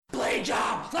Blade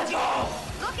job! Let's go!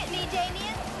 Look at me,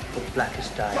 Damien. The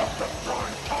blackest day. From the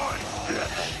front time,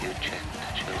 You check the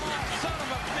children. Son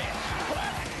of a bitch!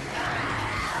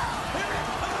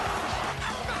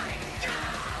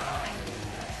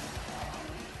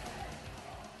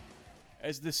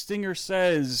 As the stinger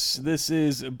says, this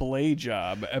is Blade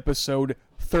Job, episode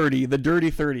 30, the Dirty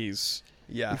 30s.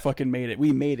 Yeah. We fucking made it.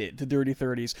 We made it to Dirty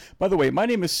 30s. By the way, my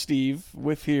name is Steve,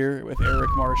 with Eric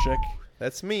Marshak.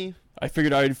 That's me. I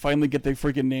figured I'd finally get the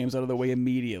freaking names out of the way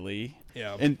immediately.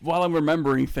 Yeah. And while I'm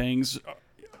remembering things,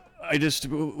 I just...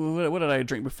 What did I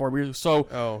drink before?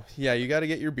 Oh, yeah, you got to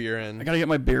get your beer in. I gotta get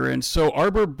my beer in. So,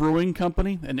 Arbor Brewing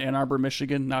Company in Ann Arbor,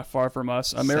 Michigan, not far from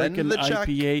us. American the check.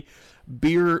 IPA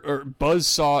beer or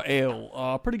Buzzsaw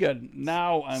Ale. Pretty good.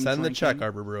 Now I'm Send drinking, the check,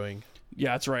 Arbor Brewing.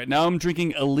 Yeah, that's right. Now I'm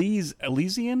drinking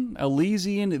Elysian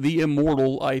the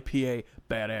Immortal IPA.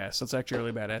 Badass. That's actually a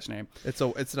really badass name. It's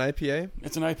an IPA?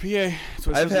 It's an IPA. That's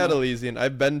what it I've says had on it. Elysian.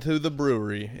 I've been to the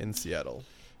brewery in Seattle.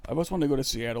 I always wanted to go to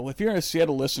Seattle. If you're a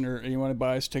Seattle listener and you want to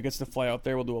buy us tickets to fly out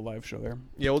there, we'll do a live show there.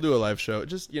 Yeah, we'll do a live show.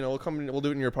 Just, we'll do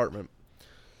it in your apartment.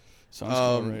 Sounds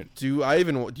cool, right? Do I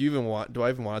even want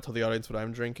to tell the audience what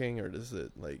I'm drinking, or does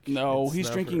it like? No, it's he's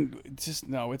never- drinking. It's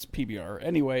PBR.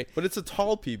 Anyway, But it's a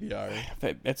tall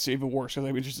PBR. that's even worse. So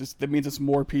that means it's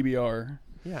more PBR.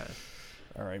 Yeah.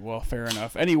 All right. Well, fair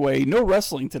enough. Anyway, no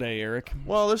wrestling today, Eric.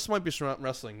 Well, this might be some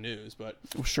wrestling news, but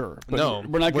Well, sure. But no,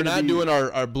 we're not. doing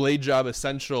our Blade Job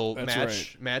Essential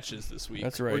That's matches this week.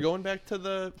 That's right. We're going back to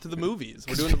the movies.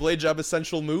 We're doing the Blade Job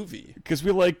Essential movie. because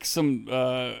we like some.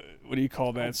 What do you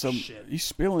call that? Some. shit.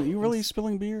 You really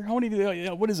spilling beer? How many?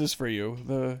 What is this for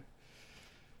you?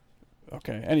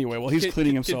 Okay. Anyway, well, he's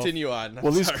cleaning himself. Continue on.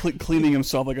 Well, he's Sorry. cleaning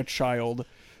himself like a child.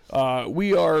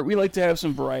 We like to have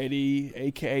some variety,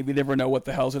 aka we never know what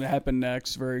the hell's gonna happen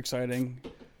next. Very exciting.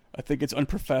 I think it's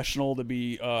unprofessional to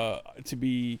be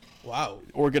Wow.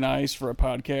 organized for a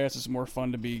podcast. It's more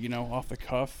fun to be off the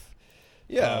cuff.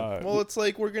 Yeah. Well, it's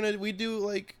like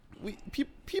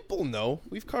people know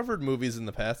we've covered movies in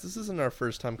the past. This isn't our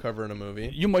first time covering a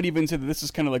movie. You might even say that this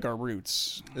is kind of like our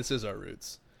roots. This is our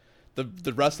roots.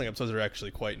 The wrestling episodes are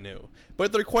actually quite new,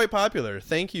 but they're quite popular.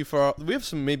 Thank you we have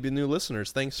some maybe new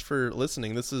listeners. Thanks for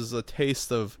listening. This is a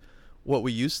taste of what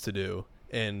we used to do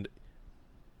and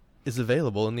is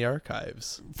available in the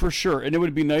archives. For sure. And it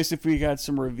would be nice if we got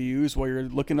some reviews while you're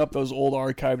looking up those old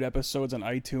archived episodes on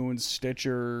iTunes,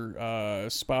 Stitcher,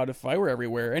 Spotify. We're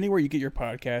everywhere. Anywhere you get your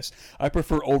podcast. I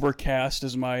prefer Overcast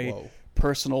as my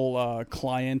personal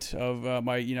client of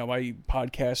my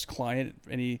podcast client.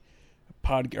 Any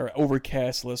or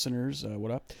Overcast listeners, what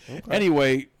up? Okay.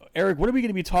 Anyway, Eric, what are we going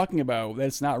to be talking about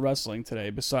that's not wrestling today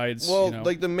besides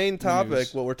the main topic,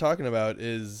 news? what we're talking about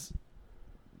is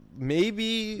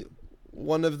maybe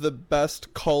one of the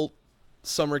best cult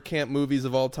summer camp movies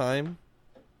of all time,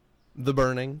 The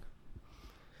Burning.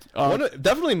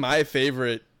 Definitely my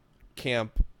favorite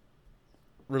camp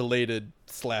related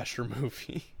slasher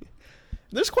movie.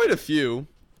 There's quite a few.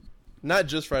 Not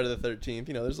just Friday the 13th.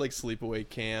 There's like Sleepaway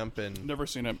Camp and... Never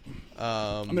seen it.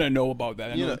 I mean, I know about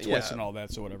that. I know the twists yeah. and all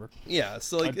that, so whatever. Yeah,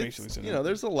 so like, I've basically seen it.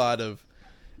 there's a lot of...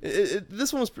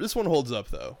 This one holds up,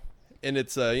 though. And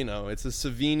it's a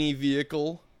Savini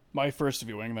vehicle. My first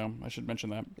viewing, though. I should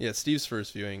mention that. Yeah, Steve's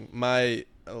first viewing. My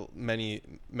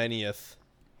manyth.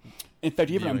 In fact,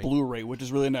 even on Blu-ray, which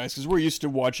is really nice, because we're used to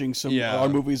watching our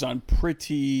movies on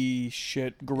pretty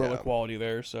shit guerrilla quality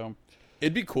there, so...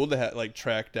 It'd be cool to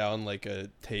track down like a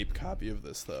tape copy of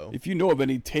this, though. If you know of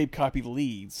any tape copy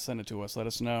leads, send it to us. Let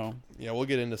us know. Yeah, we'll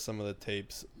get into some of the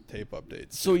tape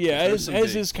updates. So yeah, as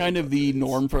is kind of the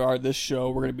norm for this show,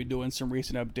 we're going to be doing some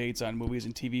recent updates on movies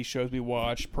and TV shows we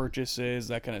watch, purchases,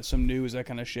 that kind of some news, that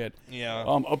kind of shit. Yeah.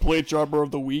 A Blade Jobber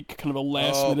of the Week, kind of a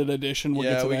last minute edition. We'll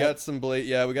get to we that. got some Blade.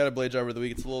 Yeah, we got a Blade Jobber of the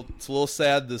Week. It's a little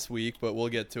sad this week, but we'll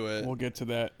get to it. We'll get to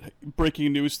that.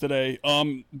 Breaking news today.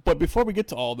 But before we get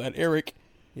to all that, Eric.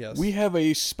 Yes. We have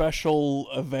a special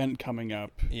event coming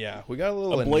up. Yeah, we got a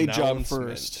little Blade Job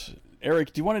first.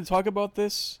 Eric, do you want to talk about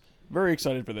this? Very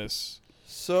excited for this.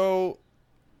 So,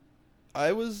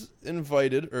 I was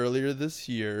invited earlier this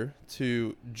year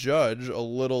to judge a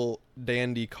little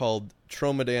dandy called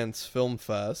Trauma Dance Film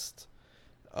Fest,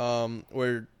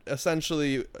 where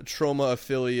essentially a Trauma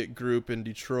affiliate group in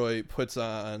Detroit puts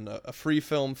on a free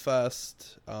film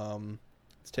fest.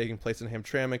 It's taking place in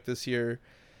Hamtramck this year.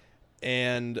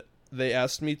 And they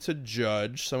asked me to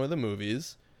judge some of the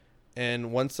movies.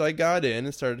 And once I got in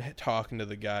and started talking to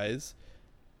the guys,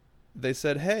 they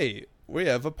said, hey, we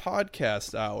have a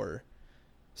podcast hour.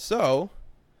 So,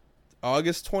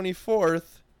 August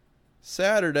 24th,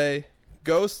 Saturday,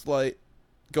 Ghostlight,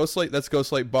 that's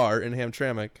Ghostlight Bar in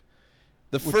Hamtramck.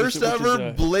 The Which first is ever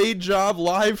a Blade Job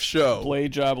live show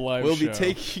Blade Job live will show. be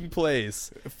taking place.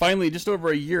 Finally, just over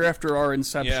a year after our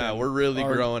inception. Yeah, we're really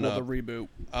growing up. The reboot.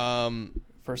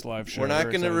 First live show. We're not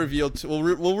going to reveal.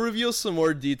 We'll reveal some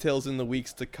more details in the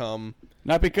weeks to come.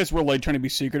 Not because we're like trying to be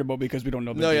secretive, but because we don't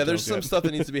know. No, yeah, there's some stuff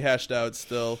that needs to be hashed out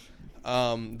still.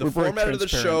 The We're very format of the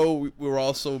transparent. show, we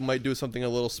also might do something a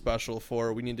little special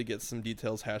for. We need to get some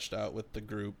details hashed out with the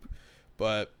group.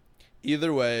 But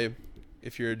either way,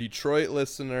 if you're a Detroit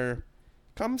listener,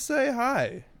 come say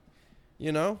hi.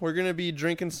 You know, we're going to be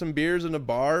drinking some beers in a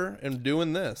bar and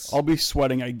doing this. I'll be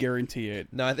sweating, I guarantee it.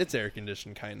 No, it's air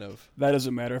conditioned, kind of. That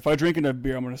doesn't matter. If I drink enough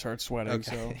beer, I'm going to start sweating.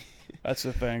 Okay. So that's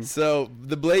the thing. So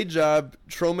the Blade Job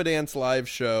Troma Dance live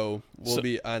show will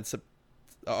be on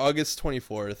August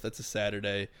 24th. That's a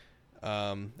Saturday.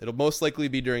 It'll most likely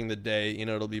be during the day. You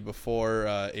know, it'll be before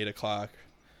 8 o'clock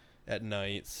at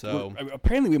night. So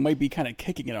Apparently we might be kind of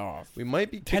kicking it off. we might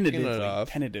be kicking it off.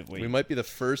 Tentatively. We might be the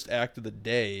first act of the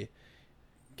day,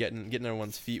 getting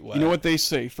everyone's feet wet. You know what they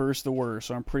say, first the worst,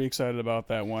 so I'm pretty excited about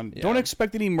that one. Yeah. Don't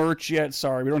expect any merch yet.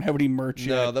 Sorry, we don't have any merch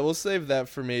No, yet. that we'll save that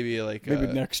for maybe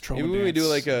next Troma maybe when we do Dance.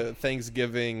 like a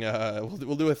Thanksgiving.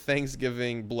 We'll do a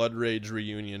Thanksgiving Blood Rage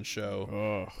reunion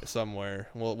show somewhere.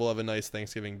 We'll have a nice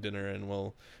Thanksgiving dinner, and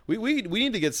we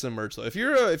need to get some merch though. If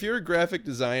you're a graphic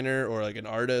designer or like an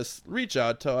artist, reach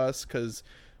out to us because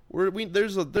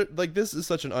this is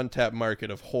such an untapped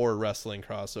market of horror wrestling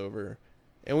crossover,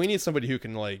 and we need somebody who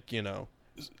can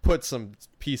put some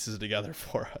pieces together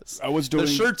for us. The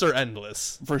shirts are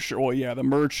endless. For sure. Well, yeah, the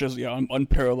merch is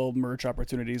unparalleled merch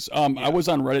opportunities. I was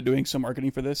on Reddit doing some marketing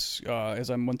for this,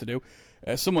 as I'm wont to do.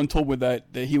 Someone told me that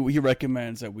he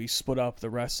recommends that we split up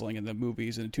the wrestling and the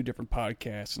movies into two different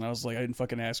podcasts, and I was like, I didn't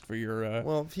fucking ask for your.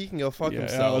 Well, he can go fuck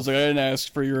himself. I was like, I didn't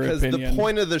ask for your opinion. Because the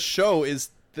point of the show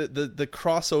is the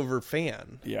crossover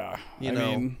fan. Yeah, I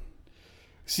mean,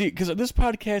 see, because this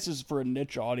podcast is for a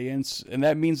niche audience, and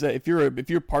that means that if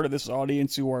you're part of this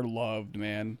audience, you are loved,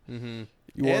 man. Mm-hmm.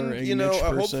 You are a niche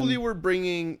person. Hopefully, we're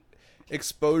bringing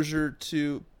exposure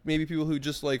to maybe people who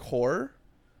just like horror,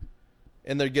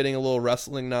 and they're getting a little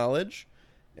wrestling knowledge,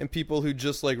 and people who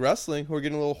just like wrestling who are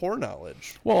getting a little horror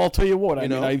knowledge. Well, I'll tell you what. I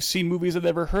mean, I've seen movies I've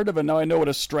never heard of, and now I know what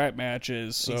a strap match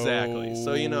is. So. Exactly.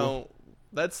 So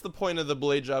that's the point of the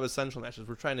Blade Job Essential matches.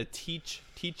 We're trying to teach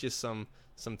you some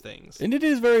things. And it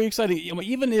is very exciting.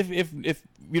 Even if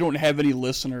we don't have any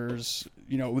listeners,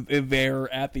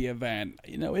 there at the event,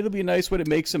 it'll be a nice way to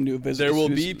make some new visitors. There will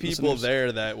be people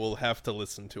there that will have to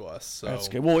listen to us. So. That's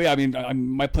good. Well, yeah, I mean,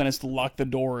 my plan is to lock the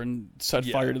door and set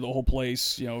fire to the whole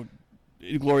place,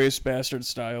 Glorious Bastard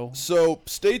style. So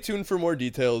stay tuned for more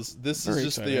details. This is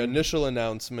just exciting. the initial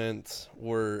announcement.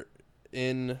 We're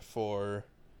in for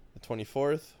the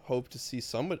 24th. Hope to see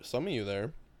some of you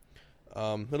there.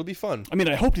 It'll be fun. I mean,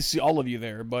 I hope to see all of you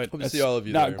there, but see all of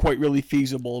you not there. quite really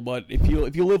feasible. But if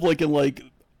you live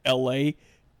in L.A.,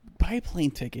 buy a plane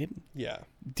ticket. Yeah,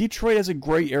 Detroit has a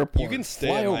great airport. you can stay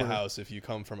Fly at over. my house if you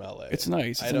come from LA. It's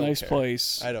nice. It's a don't nice care.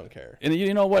 place. I don't care. And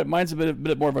you know what? Mine's a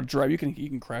bit more of a drive. You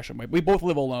can crash at my. We both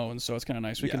live alone, so it's kind of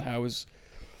nice. We can house.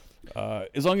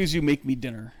 As long as you make me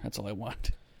dinner, that's all I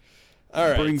want. All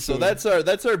right. Bring So food.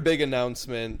 that's our big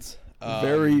announcement.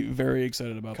 Very, very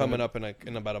excited about coming that. up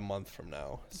in about a month from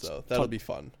now. So that'll be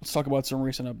fun. Let's talk about some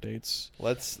recent updates.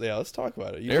 Let's talk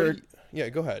about it. Eric-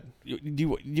 Go ahead.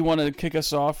 Do you want to kick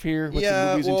us off here with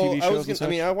the movies and TV shows?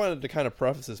 I wanted to kind of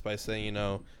preface this by saying,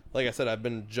 like I said, I've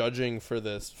been judging for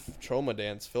this Troma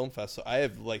Dance Film Fest, so I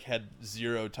have had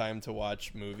zero time to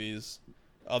watch movies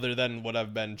other than what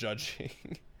I've been judging,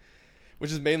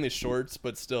 which is mainly shorts,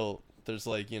 but still, there's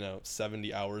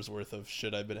 70 hours worth of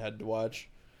shit I've had to watch.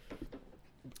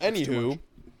 Anywho,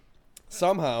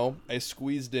 somehow I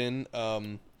squeezed in.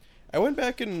 I went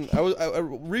back and I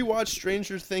rewatched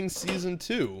Stranger Things season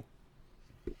 2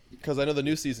 because I know the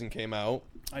new season came out.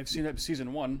 I've seen it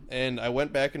season 1, and I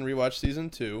went back and rewatched season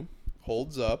 2.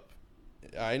 Holds up.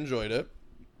 I enjoyed it.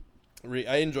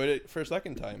 I enjoyed it for a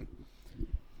second time.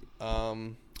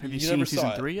 have you seen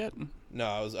season 3 yet?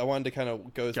 No, I wanted to kind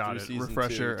of go through season 2.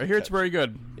 Refresher. I hear it's very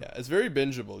good. Yeah, it's very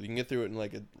bingeable. You can get through it in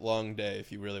a long day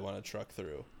if you really want to truck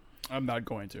through. I'm not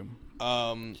going to.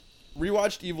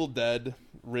 Rewatched Evil Dead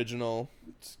original.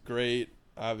 It's great,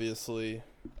 obviously.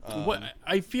 What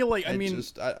I feel like, I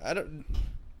don't.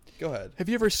 Go ahead. have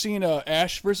you ever seen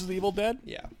Ash versus the Evil Dead?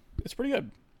 Yeah. It's pretty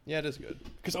good. Yeah, it is good.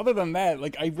 Because other than that,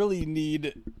 I really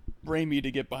need Raimi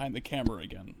to get behind the camera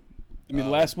again. I mean,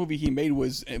 the last movie he made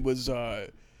was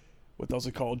what was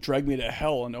it called? Drag Me to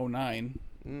Hell in 2009.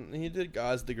 He did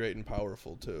Oz the Great and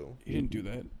Powerful too. He didn't do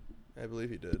that. I believe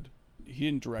he did. He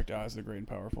didn't direct Oz the Great and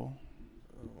Powerful.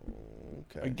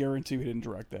 Okay. I guarantee he didn't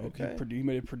direct that. Okay. He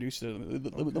may have produced it.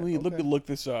 Let Okay, me okay. look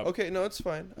this up. Okay, no, it's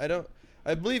fine. I don't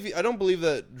believe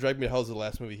that Drag Me to Hell is the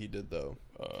last movie he did though.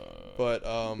 But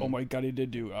Oh my god, he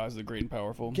did do Oz the Great and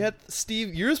Powerful. get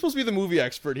Steve. You're supposed to be the movie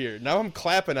expert here. Now I'm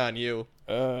clapping on you.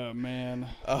 Man.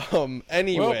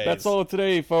 Anyways, Well, that's all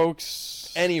today,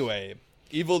 folks. Anyway,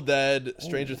 Evil Dead,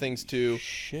 Stranger Things 2.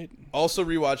 Shit. Also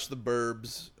rewatched The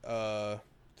Burbs.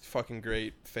 Fucking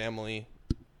great family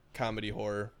comedy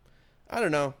horror. I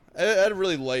don't know. I had a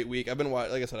really light week. Like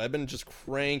I said, I've been just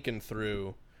cranking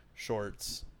through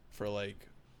shorts for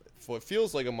what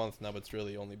feels like a month now, but it's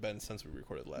really only been since we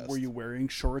recorded last. Were you wearing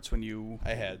shorts when you?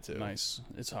 I had to. Nice.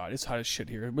 It's hot. It's hot as shit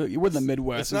here. But we're in the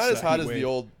Midwest. It's not as hot as heat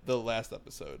wave. the last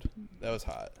episode. That was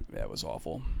hot. That was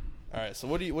awful. All right. So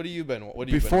what do you been?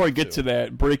 Before I get to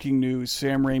that, breaking news: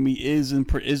 Sam Raimi is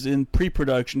in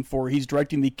pre-production for. He's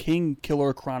directing the King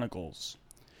Killer Chronicles.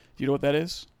 Do you know what that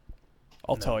is?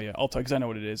 I'll tell you because I know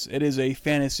what it is. It is a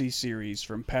fantasy series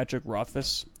from Patrick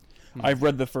Rothfuss. I've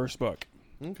read the first book.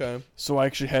 Okay. So I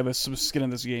actually have some skin in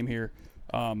this game here.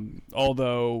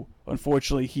 Although,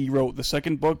 unfortunately, he wrote the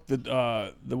second book,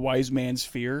 the Wise Man's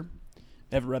Fear.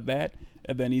 Haven't read that.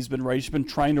 And then he's been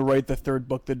trying to write the third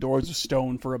book, The Doors of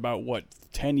Stone, for about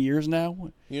 10 years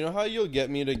now. You know how you'll get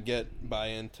me to buy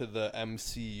into the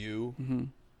MCU? Mm-hmm.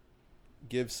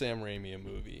 Give Sam Raimi a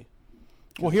movie.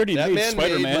 Well, he already That made man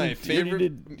Spider-Man. made my He favorite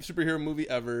did, superhero movie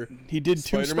ever. he did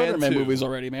two Spider-Man Spider-Man 2. movies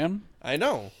already, man. I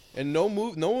know, and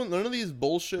none of these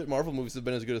bullshit Marvel movies have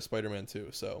been as good as Spider-Man 2.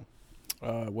 So,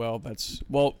 We'll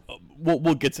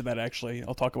get to that actually.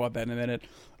 I'll talk about that in a minute.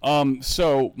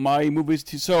 So my movies.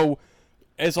 So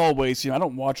as always, I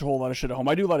don't watch a whole lot of shit at home.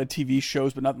 I do a lot of TV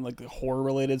shows, but nothing like horror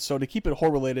related. So to keep it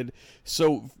horror related,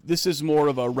 so this is more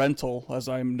of a rental, as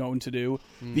I'm known to do.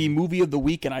 The movie of the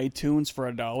week in iTunes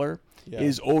for $1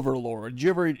 is Overlord. Did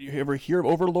you ever hear of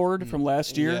Overlord from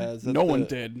last year? Yeah, is that no one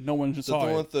did. No one is that saw the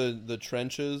it. one with the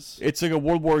trenches? It's like a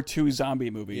World War II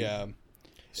zombie movie. Yeah.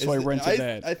 So I rented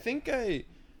that. I think there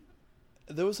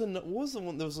was what was the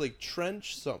one that was like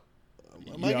trench? Am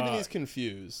I getting these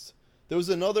confused? There was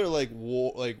another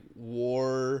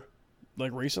war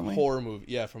Like recently? horror movie.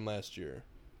 Yeah, from last year.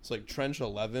 It's like Trench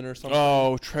 11 or something.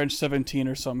 Oh, Trench 17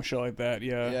 or some shit like that.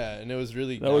 Yeah. Yeah, and it was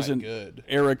really That wasn't good.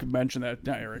 Eric mentioned that.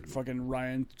 Not Eric. Fucking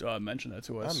Ryan mentioned that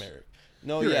to us. I'm Eric.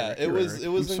 No, You're yeah, Eric, it you're was Eric. it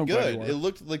I'm wasn't so glad you good. are. It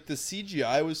looked like the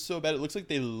CGI was so bad. It looks like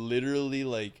they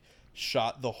literally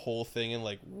shot the whole thing in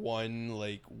one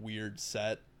weird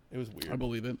set. It was weird. I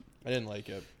believe it. I didn't like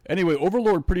it. Anyway,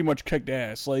 Overlord pretty much kicked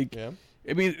ass. Yeah.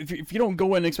 I mean, if you don't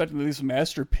go in expecting these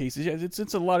masterpieces,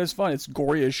 it's a lot of fun. It's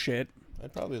gory as shit.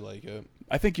 I'd probably like it.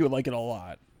 I think you would like it a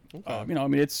lot. Okay. I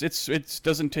mean, it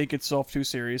doesn't take itself too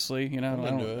seriously. I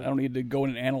into don't need to go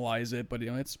in and analyze it, but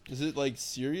it's. Is it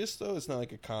serious though? It's not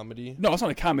like a comedy. No, it's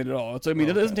not a comedy at all. It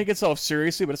doesn't take itself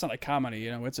seriously, but it's not a comedy.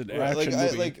 It's an action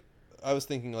movie. I was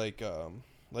thinking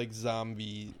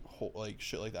zombie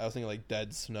shit like that. I was thinking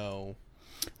Dead Snow,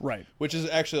 Right. which is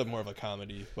actually more of a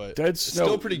comedy, but Dead it's Snow.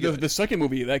 still pretty good. The second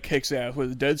movie that kicks ass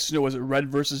was Dead Snow. Was it Red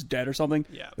versus Dead or something?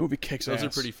 Yeah. The movie kicks ass. Those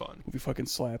are pretty fun. Movie fucking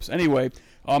slaps. Anyway,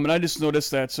 and I just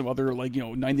noticed that some other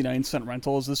 99-cent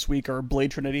rentals this week are Blade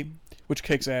Trinity, which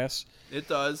kicks ass. It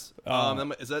does.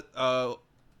 Is that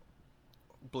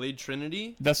Blade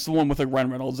Trinity? That's the one with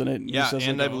Ryan Reynolds in it. Yeah, says,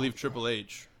 and like, I believe Triple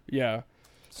H. Yeah.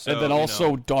 So, and then also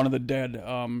you know. Dawn of the Dead.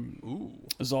 Ooh.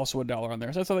 Is also $1 on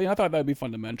there. So I thought that'd be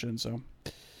fun to mention. So,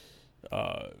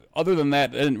 other than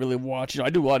that, I didn't really watch. I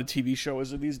do a lot of TV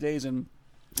shows these days, and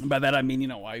by that I mean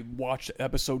I watch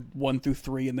episode 1 through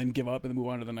 3 and then give up and then move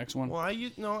on to the next one. Well, I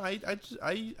included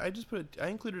a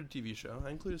TV show. I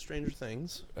included Stranger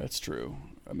Things. That's true.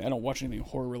 I mean, I don't watch anything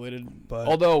horror related. But-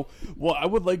 Although, I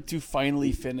would like to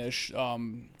finally finish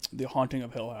The Haunting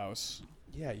of Hill House.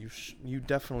 Yeah, you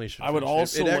definitely should. I would finish it.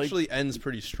 also It like- actually ends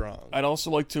pretty strong. I'd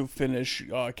also like to finish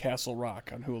Castle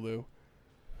Rock on Hulu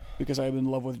because I'm in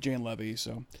love with Jane Levy.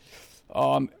 So,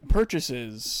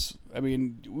 purchases. I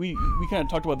mean, we kind of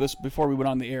talked about this before we went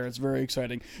on the air. It's very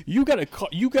exciting. You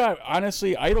got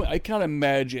honestly, I cannot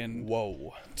imagine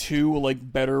Whoa. 2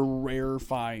 better rare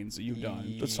finds that you've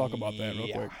done. Let's talk about that real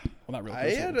quick. Well, not real quick.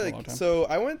 I for had a long time. so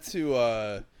I went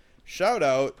to shout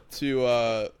out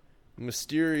to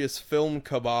Mysterious Film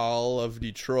Cabal of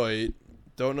Detroit.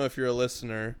 Don't know if you're a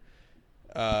listener.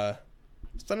 Send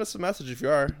us a message if you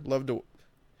are. Love to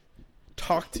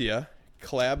talk to you.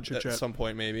 Collab Chit-chat. at some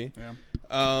point maybe.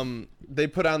 Yeah. They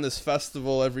put on this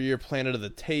festival every year, Planet of the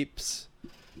Tapes.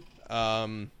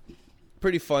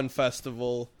 Pretty fun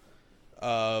festival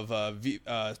of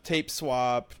tape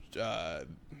swap,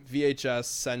 VHS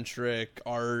centric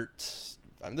art.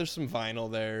 There's some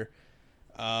vinyl there.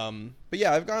 But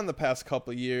yeah, I've gone the past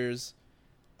couple years.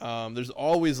 There's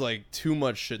always like too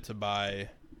much shit to buy,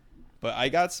 but I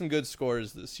got some good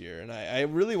scores this year, and I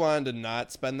really wanted to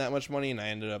not spend that much money, and I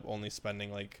ended up only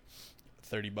spending like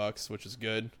 $30, which is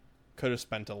good. Could have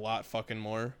spent a lot fucking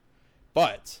more,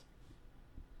 but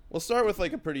we'll start with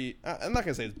like a pretty. I'm not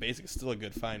gonna say it's basic; it's still a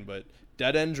good find, but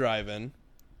Dead End Drive-In.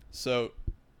 So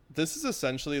this is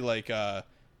essentially like have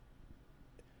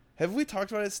we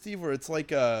talked about it, Steve? Where it's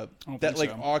like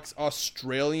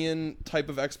Australian type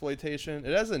of exploitation.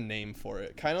 It has a name for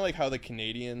it, kind of like how the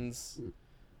Canadians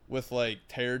with like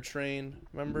Terror Train.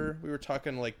 Remember we were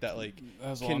talking like that, like That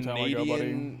was a long time ago, buddy.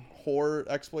 Canadian horror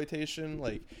exploitation.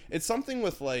 Like it's something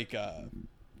with like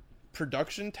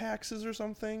production taxes or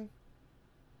something.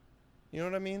 You know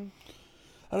what I mean?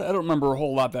 I don't remember a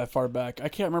whole lot that far back. I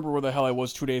can't remember where the hell I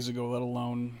was 2 days ago, let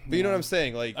alone. But you know what I'm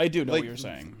saying? Like I do know like, what you're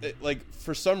saying. Like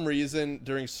for some reason,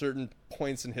 during certain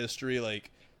points in history, like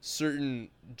certain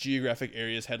geographic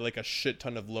areas had like a shit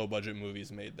ton of low budget movies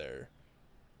made there.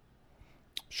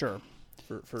 Sure.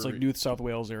 For It's like New South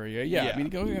Wales area. Yeah.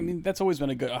 Yeah. I mean that's always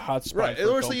been a hot spot. right. For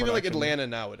Or film even like production. Atlanta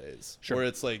nowadays, Sure. where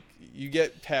it's like you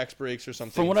get tax breaks or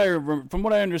something. From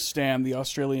what I understand, the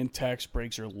Australian tax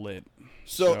breaks are lit.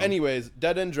 So, anyways,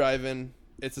 Dead End Drive-In.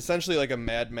 It's essentially like a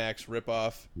Mad Max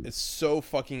ripoff. It's so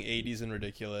fucking 80s and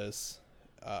ridiculous.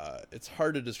 It's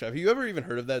hard to describe. Have you ever even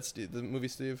heard of that, the movie,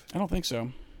 Steve? I don't think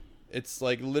so. It's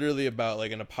like literally about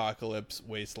like an apocalypse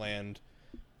wasteland.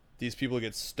 These people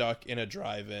get stuck in a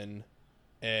drive-in,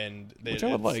 and Which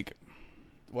I would like.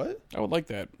 What? I would like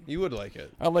that. You would like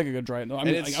it. I like a good drive. No, I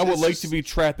mean, it's- I would it's like just- to be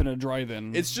trapped in a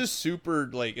drive-in. It's just super,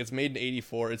 like, it's made in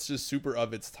 84. It's just super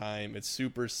of its time. It's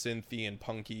super synthy and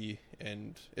punky,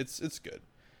 and it's good.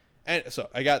 And so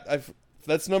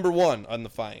that's number 1 on the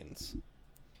finds.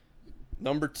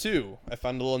 Number 2, I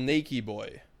found a little Nakey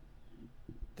boy.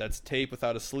 That's tape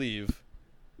without a sleeve.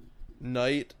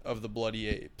 Night of the Bloody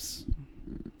Apes.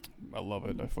 I love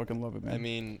it. I fucking love it, man. I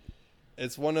mean,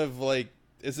 it's one of like,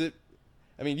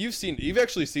 you've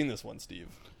actually seen this one, Steve.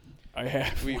 I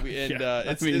have.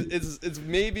 It's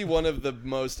maybe one of the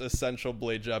most essential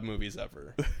blade job movies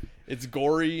ever. It's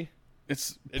gory.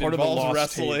 It's It part of the involves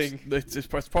lost wrestling. tapes.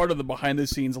 It's part of the behind the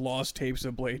scenes lost tapes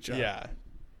of Blade Job.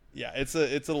 Yeah. It's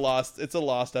a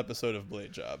lost episode of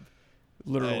Blade Job.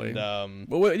 Literally. And,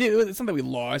 but it's not that we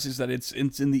lost; it's that it's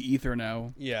in the ether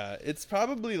now. yeah, it's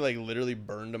probably like literally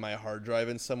burned to my hard drive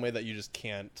in some way that you just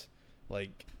can't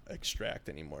like extract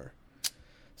anymore.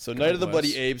 So Night of the bless.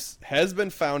 Bloody Apes has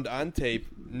been found on tape,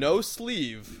 no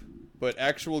sleeve, but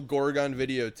actual Gorgon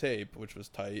videotape, which was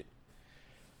tight.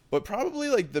 But probably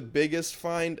like the biggest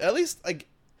find, at least like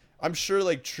I'm sure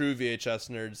like true VHS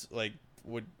nerds like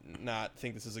would not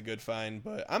think this is a good find,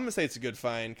 but I'm gonna say it's a good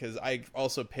find because I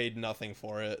also paid nothing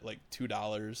for it, like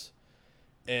 $2,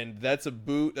 and that's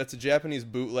a Japanese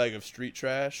bootleg of Street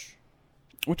Trash.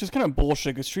 Which is kind of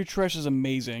bullshit because Street Trash is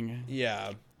amazing.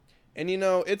 Yeah. And you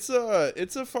know, it's a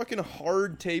fucking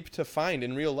hard tape to find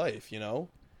in real life, you know?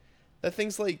 That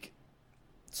thing's like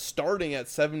starting at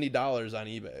 $70 on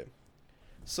eBay.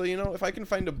 So, you know, if I can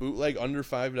find a bootleg under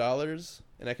 $5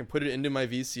 and I can put it into my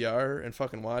VCR and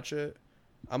fucking watch it,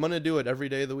 I'm going to do it every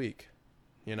day of the week,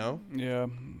 you know? Yeah.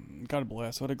 God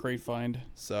bless. What a great find.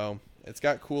 So, it's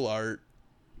got cool art.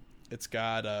 It's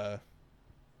got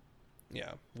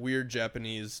weird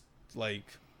Japanese like.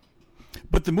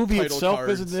 But the movie Title itself,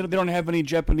 cards. they don't have any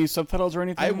Japanese subtitles or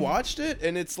anything? I watched it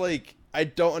and it's like I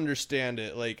don't understand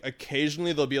it. Like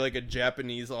occasionally there'll be like a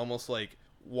Japanese almost like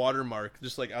watermark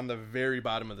just like on the very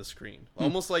bottom of the screen.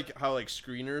 Almost like how like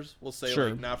screeners will say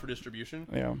Sure. like not for distribution.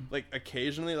 Yeah. Like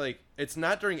occasionally like it's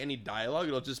not during any dialogue,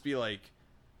 it'll just be like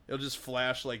it'll just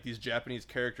flash like these Japanese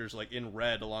characters like in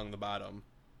red along the bottom.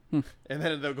 And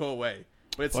then they'll go away.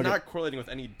 But it's Fuck not it. correlating with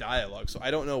any dialogue, so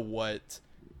I don't know what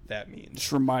that means.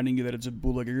 Just reminding you that it's a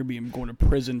bootleg. You're going to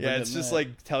prison. for Yeah, getting it's just that.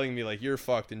 like telling me like you're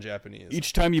fucked in Japanese.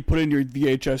 Each time you put in your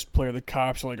VHS player, the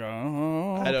cops are like,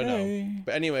 oh, okay. I don't know.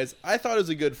 But anyways, I thought it was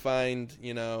a good find,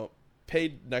 you know.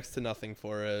 Paid next to nothing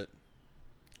for it.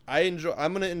 I'm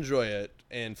going to enjoy it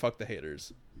and fuck the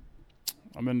haters.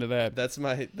 I'm into that. That's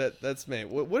me.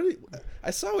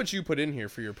 I saw what you put in here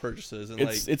for your purchases and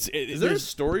is there a there's-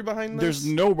 story behind this? There's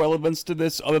no relevance to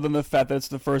this other than the fact that it's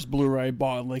the first Blu-ray I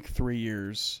bought in like 3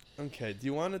 years. Okay, do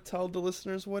you want to tell the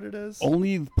listeners what it is?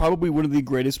 Only probably one of the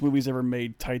greatest movies ever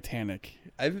made, Titanic.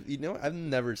 I've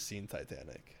never seen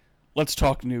Titanic. let's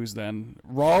talk news then.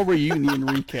 Raw reunion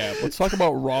recap. Let's talk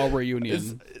about Raw reunion.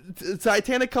 Is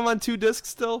Titanic come on 2 discs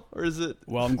still, or is it?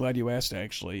 Well, I'm glad you asked.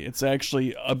 Actually, it's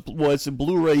actually it's a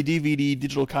Blu-ray DVD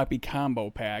digital copy combo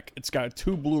pack. It's got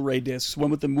 2 Blu-ray discs,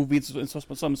 one with the movie and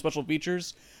some special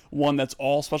features, one that's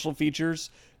all special features.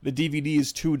 The DVD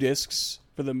is 2 discs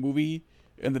for the movie,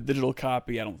 and the digital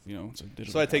copy, it's a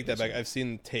digital. So I take copy, that back. I've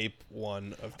seen tape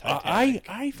 1 of Titanic.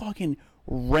 I fucking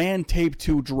ran tape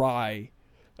 2 dry.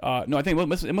 No, I think it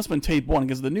must have been tape 1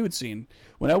 because of the nude scene.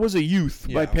 When I was a youth,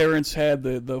 my parents had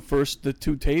the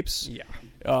 2 tapes. Yeah.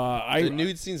 The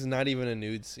nude scene's not even a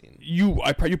nude scene. You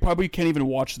probably can't even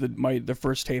watch the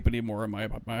first tape anymore in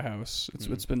my house.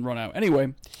 It's been run out.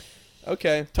 Anyway,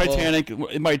 Okay. Titanic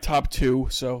in my top 2,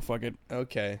 so fuck it.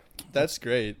 Okay. That's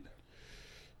great.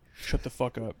 Shut the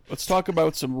fuck up. Let's talk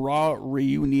about some Raw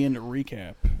reunion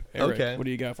recap. Eric, Okay. what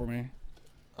do you got for me?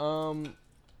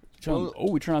 Well,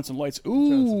 we turn on some lights.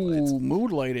 on some lights.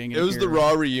 Mood lighting. It was the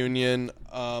Raw reunion.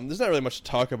 There's not really much to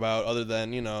talk about other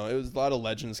than, it was a lot of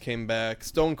legends came back.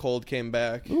 Stone Cold came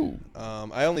back. Ooh.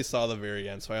 I only saw the very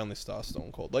end, so I only saw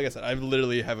Stone Cold. Like I said, I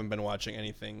literally haven't been watching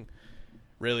anything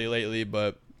really lately,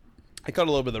 but I caught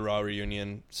a little bit of the Raw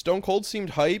reunion. Stone Cold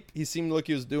seemed hype. He seemed like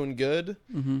he was doing good.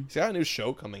 Mm-hmm. He's got a new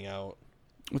show coming out.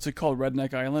 What's it called?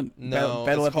 Redneck Island? No,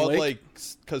 Battle it's at the called Lake?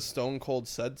 because Stone Cold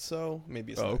said so.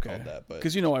 Maybe it's not called that, but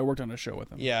Because I worked on a show with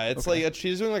him. yeah, it's Okay.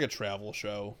 he's doing like a travel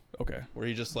show Okay. where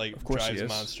he just Of course he drives is.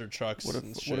 monster trucks. What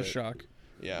and a shit. shock.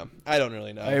 Yeah, I don't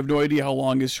really know. I have no idea how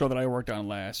long his show that I worked on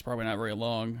lasts. Probably not very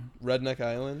long. Redneck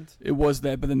Island. It was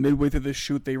that, but then midway through the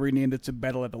shoot, they renamed it to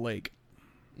Battle at the Lake.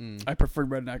 I preferred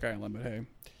Redneck Island, but hey.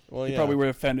 Well, You yeah. probably were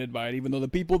offended by it, even though the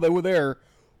people that were there,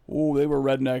 they were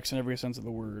rednecks in every sense of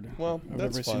the word. Well, I've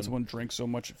that's never fun. seen someone drink so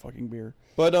much fucking beer.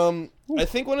 But I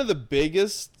think one of the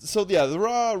biggest. So yeah, the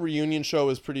Raw reunion show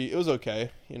was pretty. It was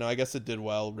okay. I guess it did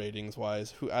well ratings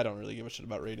wise. I don't really give a shit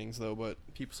about ratings though, but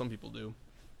some people do.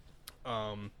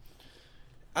 I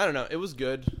don't know. It was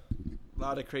good. A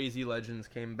lot of crazy legends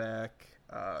came back.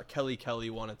 Kelly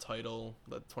won a title,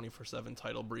 the 24/7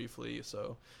 title briefly.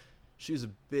 So she was a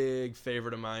big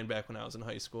favorite of mine back when I was in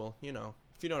high school.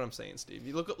 If you know what I'm saying, Steve.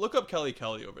 You look up Kelly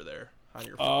over there on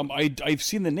your phone. I've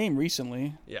seen the name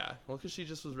recently. Yeah, well, because she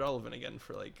just was relevant again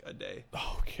for like a day.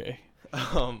 Okay.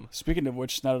 Speaking of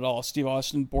which, not at all. Steve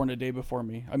Austin born a day before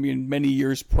me. I mean, many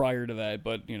years prior to that,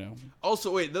 but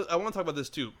Also, wait, I want to talk about this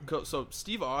too. So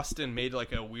Steve Austin made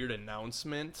like a weird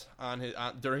announcement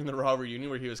during the Raw reunion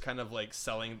where he was kind of like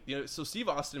selling. So Steve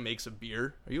Austin makes a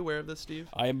beer. Are you aware of this, Steve?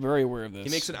 I am very aware of this.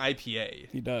 He makes an IPA.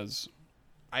 He does.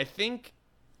 I think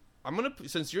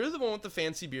since you're the one with the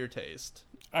fancy beer taste.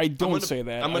 I don't say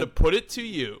that. I'm gonna put it to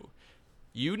you.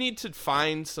 You need to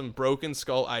find some Broken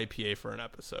Skull IPA for an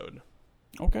episode.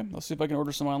 Okay, I'll see if I can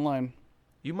order some online.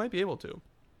 You might be able to.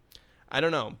 I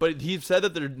don't know, but he said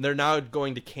that they're now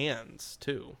going to cans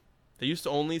too. They used to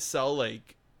only sell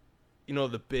like,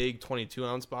 the big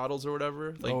 22-ounce bottles or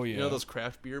whatever. Like, oh yeah, those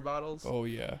craft beer bottles. Oh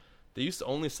yeah. They used to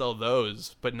only sell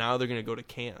those, but now they're going to go to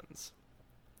cans.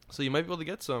 So you might be able to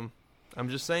get some. I'm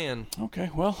just saying. Okay,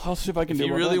 well, I'll see if I can do it. If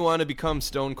you really want to become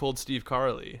Stone Cold Steve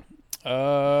Carly.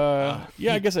 Yeah,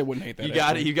 I guess I wouldn't hate that.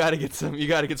 You got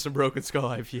to get some Broken Skull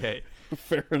IPA.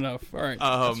 Fair enough. All right,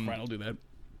 that's fine. I'll do that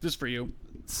just for you.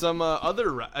 Some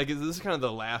other, I guess this is kind of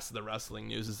the last of the wrestling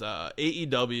news. Is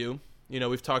AEW.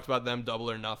 We've talked about them,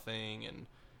 Double or Nothing, and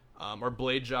our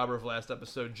blade jobber of last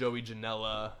episode, Joey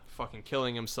Janela, fucking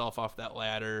killing himself off that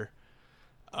ladder.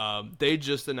 They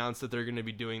just announced that they're going to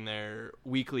be doing their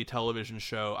weekly television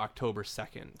show October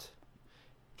 2nd,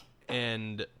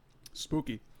 and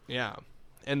spooky. Yeah,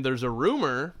 and there's a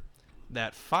rumor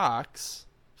that Fox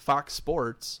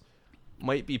Sports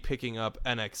might be picking up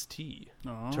NXT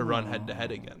to run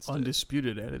head-to-head against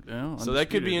Undisputed it. at it. Oh, so that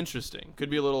could be interesting. Could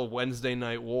be a little Wednesday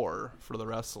night war for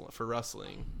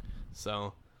wrestling.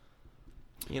 So,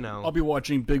 I'll be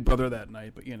watching Big Brother that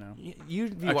night, but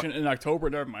you'd be actually in October.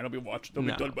 Never mind. I'll be watching.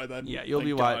 They'll be done by then. Yeah, you'll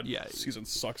Thank be God. Yeah, season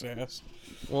sucks ass.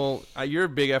 Well, you're a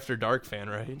big After Dark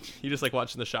fan, right? You just like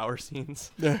watching the shower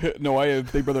scenes. No, I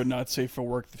have Big Brother Not Safe for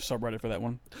Work subreddit for that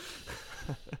one.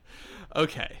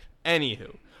 Okay.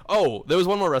 Anywho. Oh, there was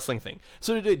one more wrestling thing.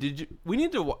 So we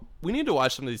need to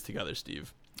watch some of these together,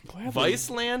 Steve. Gladly.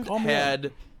 Viceland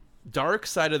had Dark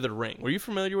Side of the Ring. Were you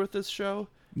familiar with this show?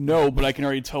 No, but I can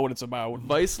already tell what it's about.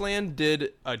 Viceland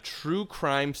did a true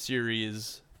crime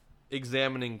series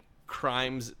examining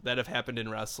crimes that have happened in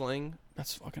wrestling.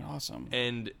 That's fucking awesome.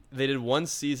 And they did one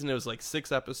season. It was like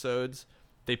 6 episodes.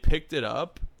 They picked it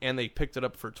up, and they picked it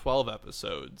up for 12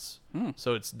 episodes.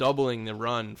 So it's doubling the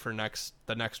run for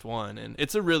the next one. And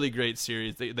it's a really great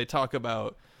series. They talk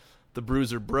about the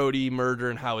Bruiser Brody murder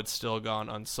and how it's still gone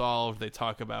unsolved. They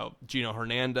talk about Gino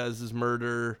Hernandez's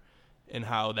murder and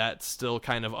how that's still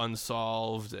kind of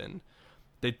unsolved, and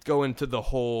they go into the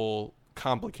whole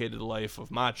complicated life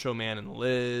of Macho Man and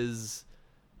Liz.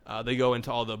 They go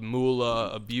into all the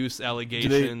Moolah abuse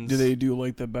allegations. Do they do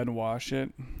like the Benoit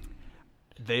shit?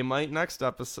 They might next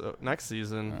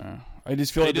season. I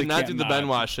just feel They like did they not can't do the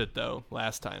Benoit shit though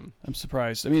last time. I'm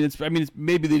surprised. I mean, it's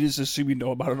maybe they just assume you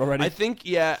know about it already. I think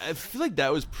I feel like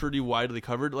that was pretty widely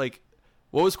covered. Like,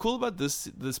 what was cool about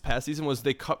this past season was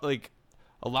they cut like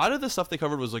a lot of the stuff they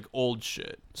covered was like old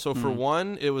shit. So for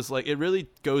one, it was like it really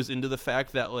goes into the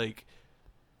fact that like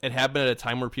it happened at a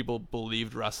time where people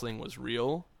believed wrestling was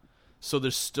real. So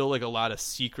there's still like a lot of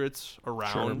secrets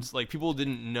around. Sure. Like people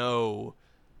didn't know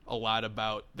a lot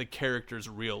about the characters'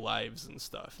 real lives and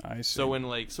stuff. I see. So when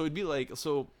so it'd be like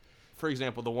for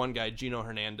example, the one guy, Gino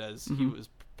Hernandez, he was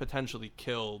potentially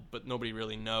killed, but nobody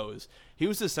really knows. He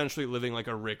was essentially living like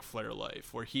a Ric Flair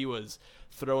life, where he was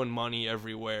throwing money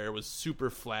everywhere, was super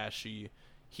flashy.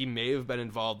 He may have been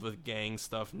involved with gang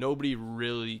stuff. Nobody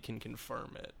really can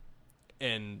confirm it.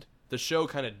 And the show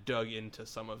kind of dug into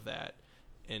some of that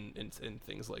and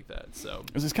things like that. So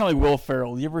it's kind of like Will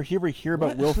Ferrell. You ever hear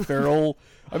about Will Ferrell?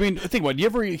 I mean, think about it. You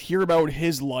ever hear about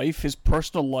his life, his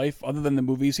personal life, other than the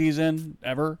movies he's in,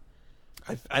 ever?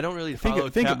 I don't really follow.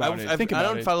 Think about it. I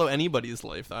don't follow anybody's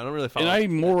life, though. I don't really follow. And I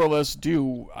more or less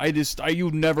do.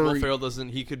 You never. Will Ferrell doesn't.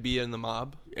 He could be in the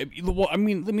mob. Well, I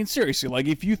mean, seriously. Like,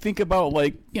 if you think about,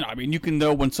 like, I mean, you can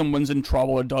know when someone's in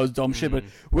trouble or does dumb shit. But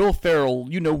Will Ferrell,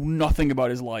 you know nothing about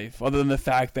his life other than the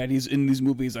fact that he's in these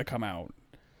movies that come out.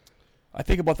 I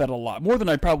think about that a lot, more than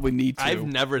I probably need to. I've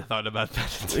never thought about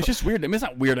that. It's just weird. I mean, it's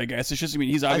not weird, I guess. It's just, I mean,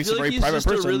 he's obviously a very private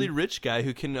person. He's just a really rich guy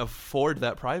who can afford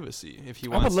that privacy if he wants to pay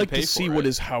for it. I would like to see what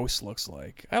his house looks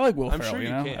like. I like Will Ferrell, sure you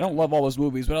can. I don't love all those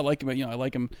movies, but I like him. I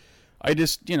like him. I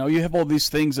just, you have all these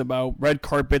things about red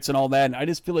carpets and all that, and I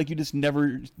just feel like you just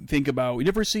never think about, you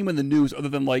never see him in the news other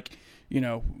than, like,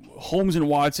 Holmes and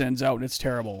Watson's out and it's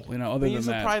terrible, other than that. He's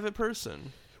a private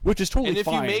person. Which is totally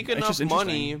fine. And if you make enough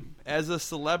money as a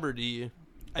celebrity,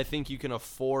 I think you can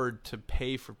afford to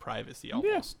pay for privacy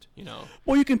almost,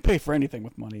 Well, you can pay for anything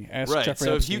with money. Ask right. Jeffrey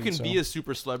so Epstein, if you can be a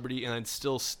super celebrity and then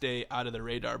still stay out of the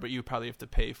radar, but you probably have to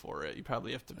pay for it. You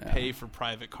probably have to pay for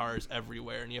private cars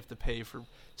everywhere, and you have to pay for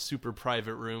super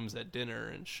private rooms at dinner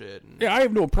and shit. And I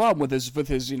have no problem with his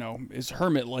his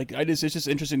hermit. Like, it's just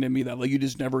interesting to me that, like, you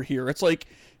just never hear. It's like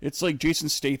Jason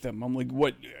Statham. I'm like,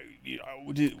 what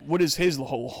is his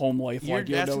whole home life like?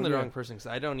 You're asking the wrong person, because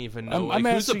I don't even know. I'm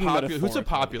who's asking a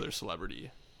popular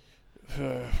celebrity?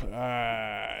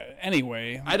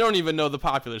 Anyway, I don't even know the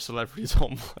popular celebrity's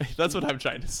home life. That's what I'm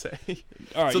trying to say.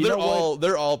 All right, so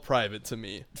they're all private to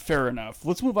me. Fair enough.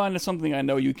 Let's move on to something I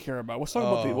know you care about. Let's talk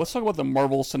about the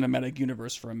Marvel Cinematic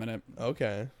Universe for a minute.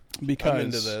 Okay, because I'm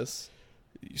into this.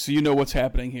 So you know what's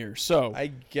happening here. So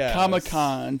I guess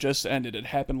Comic-Con just ended. It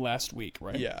happened last week,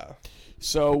 right? Yeah.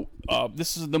 So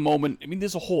this is the moment. I mean,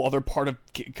 there's a whole other part of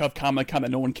Comic-Con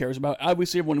that no one cares about.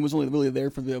 Obviously, everyone was only really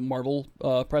there for the Marvel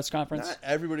press conference. Not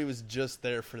everybody was just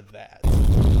there for that.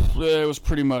 It was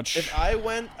pretty much. If I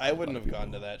went, I wouldn't have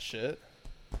gone to that shit.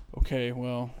 Okay,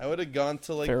 well, I would have gone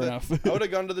to fair enough. I would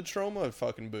have gone to the Troma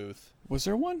fucking booth. Was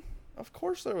there one? Of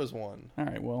course there was one. All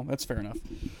right, well, that's fair enough.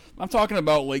 I'm talking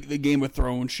about, like, the Game of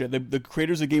Thrones shit. The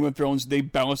creators of Game of Thrones, they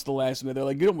bounced the last minute.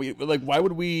 They're like, why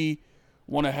would we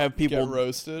want to have people get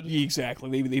roasted?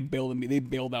 Exactly. They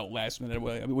bailed out last minute,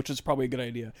 which is probably a good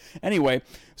idea. Anyway,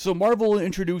 so Marvel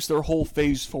introduced their whole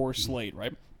Phase 4 slate,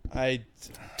 right?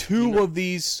 Two of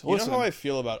these. You know how I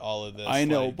feel about all of this. I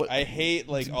know, like, but I hate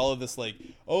all of this. Like,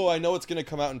 oh, I know it's going to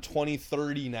come out in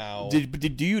 2030 now.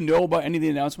 Do you know about any of the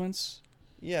announcements?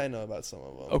 Yeah, I know about some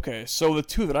of them. Okay, so the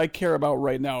two that I care about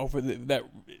right now that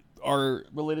are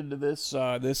related to this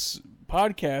this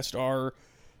podcast are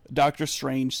Doctor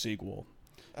Strange sequel.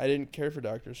 I didn't care for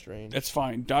Doctor Strange. That's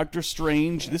fine. Doctor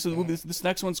Strange. This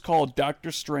next one's called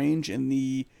Doctor Strange in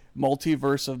the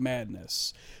Multiverse of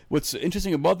Madness. What's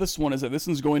interesting about this one is that this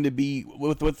one's going to be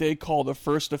with what they call the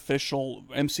first official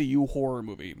MCU horror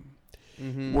movie.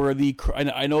 Mm-hmm. Where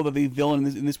I know that the villain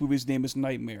in this movie's name is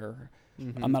Nightmare.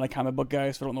 Mm-hmm. I'm not a comic book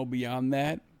guy, so I don't know beyond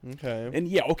that. Okay. And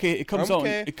yeah, okay, it comes out.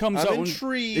 It comes out.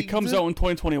 Intrigued. It comes out in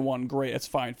 2021. Great, that's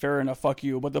fine. Fair enough. Fuck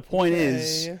you. But the point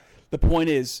is,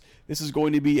 this is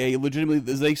going to be a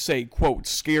legitimately, as they say, quote,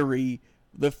 scary,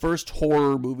 the first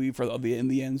horror movie in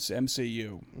the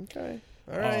MCU. Okay.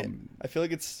 All right. I feel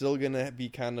like it's still gonna be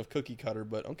kind of cookie cutter,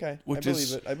 but okay. I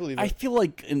believe it. I feel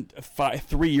like in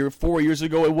 4 years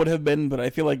ago it would have been, but I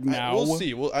feel like now we'll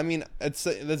see. Well, I mean, that's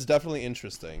definitely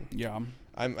interesting. Yeah.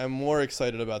 I'm more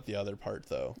excited about the other part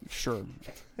though. Sure.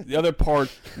 The other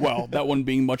part, well, that one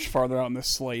being much farther out in the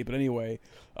slate. But anyway,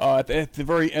 at the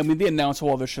very, I mean, they announced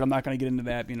all this shit. I'm not going to get into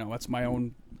that. That's my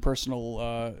own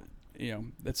personal.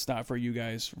 That's not for you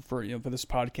guys for this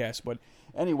podcast. But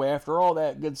anyway, after all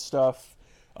that good stuff,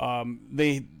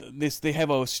 they have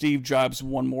a Steve Jobs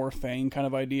one more thing kind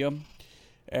of idea.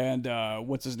 And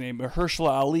what's his name? Mahershala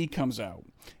Ali comes out,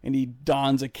 and he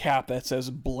dons a cap that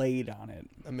says Blade on it.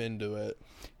 I'm into it.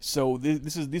 So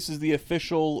this is the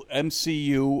official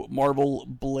MCU Marvel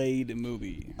Blade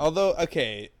movie. Although,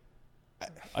 okay,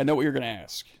 I know what you're gonna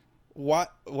ask.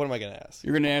 What am I gonna ask?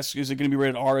 You're gonna ask, is it gonna be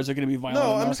rated R? Is it gonna be violent?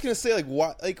 No, I'm enough? just gonna say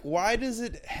why does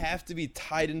it have to be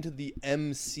tied into the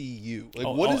MCU? Like,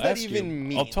 what does that ask even you.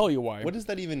 mean? I'll tell you why. What does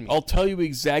that even mean? I'll tell you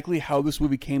exactly how this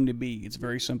movie came to be. It's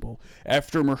very simple.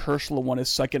 After Mahershala won his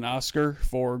second Oscar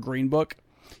for Green Book,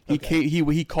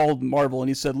 he called Marvel and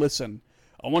he said, "Listen,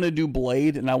 I want to do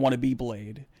Blade and I want to be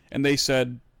Blade." And they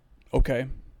said, "Okay."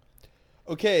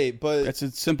 Okay, but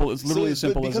It's simple. It's literally as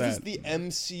simple as that. Because it's the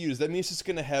MCU, does that mean it's just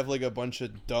gonna have like a bunch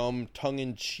of dumb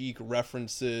tongue-in-cheek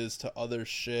references to other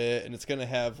shit, and it's gonna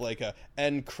have like a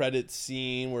end credit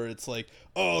scene where it's like,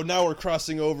 oh, now we're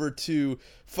crossing over to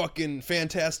fucking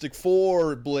Fantastic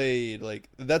Four Blade. Like,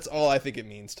 that's all I think it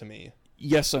means to me.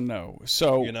 Yes and no.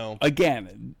 So,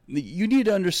 again, you need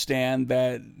to understand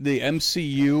that the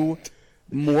MCU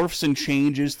morphs and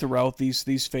changes throughout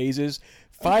these phases.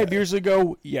 5 years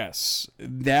ago, yes.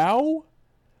 Now,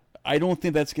 I don't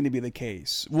think that's going to be the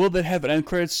case. Will it have an end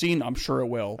credit scene? I'm sure it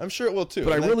will. I'm sure it will too.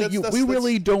 But we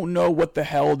really don't know what the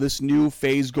hell this new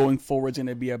phase going forward is going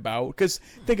to be about. Because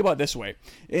think about it this way: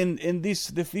 in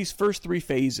these first three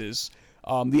phases,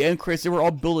 the end credits, they were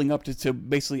all building up to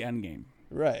basically Endgame.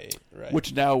 Right.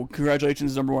 Which now,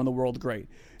 congratulations, #1 in the world, great.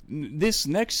 This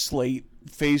next slate,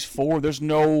 Phase 4, there's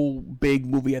no big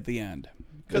movie at the end.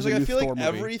 Because I feel like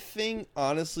everything,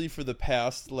 honestly, for the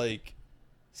past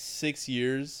 6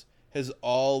 years has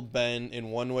all been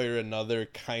in one way or another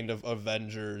kind of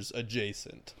Avengers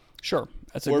adjacent. Sure,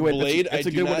 that's a good way. Blade, that's a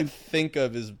I do not think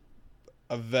of as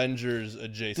Avengers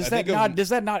adjacent. Does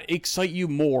that not excite you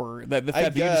more? That the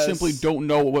fact that you simply don't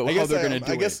know how they're going to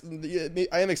do it? I guess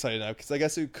I am excited now because I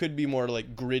guess it could be more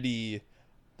gritty.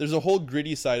 There's a whole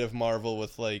gritty side of Marvel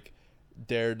with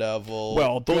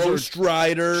Daredevil, Ghost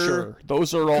Rider. Sure,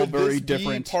 those are all very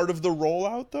different. Be part of the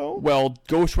rollout, though. Well,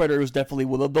 Ghost Rider is definitely.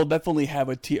 Well, they'll definitely have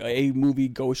a movie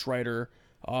Ghost Rider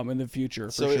in the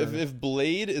future. So if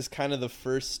Blade is kind of the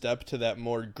first step to that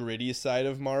more gritty side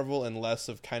of Marvel and less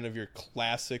of kind of your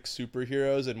classic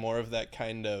superheroes and more of that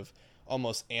kind of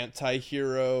almost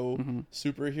anti-hero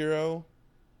superhero,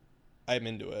 I'm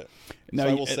into it. Now, so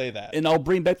I will say that. And I'll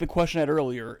bring back the question I had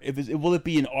earlier. Will it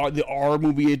be the R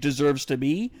movie it deserves to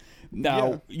be?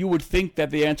 Now, you would think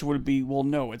that the answer would be, well,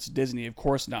 no, it's Disney. Of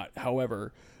course not.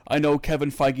 However, I know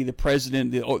Kevin Feige, the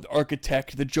president, the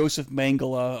architect, the Joseph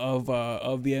Mangala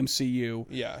of the MCU.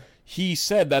 Yeah. He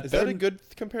said that... Is that a good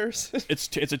comparison?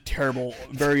 It's a terrible,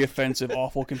 very offensive,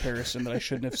 awful comparison that I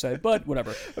shouldn't have said, but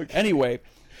whatever. Okay. Anyway,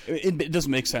 it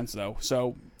doesn't make sense, though.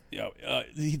 So...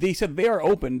 they said they are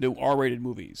open to R-rated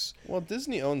movies. Well,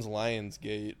 Disney owns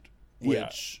Lionsgate,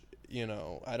 which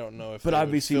I don't know if. But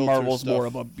obviously, Marvel's more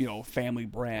of a family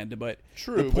brand. But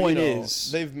true. The point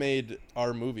is, they've made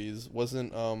R movies.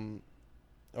 Wasn't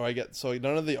I get so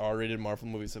none of the R-rated Marvel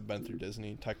movies have been through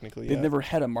Disney technically. They've never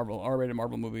had a R-rated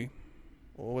Marvel movie.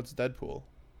 Well, what's Deadpool?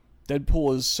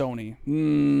 Deadpool is Sony.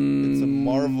 It's a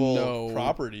Marvel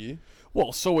property.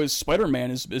 Well, so is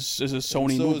Spider-Man is a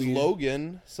Sony movie. So is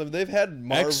Logan. So they've had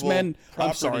Marvel X-Men.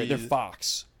 properties. I'm sorry, they're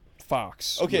Fox.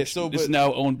 Okay, it's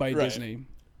now owned by Disney.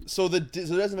 So there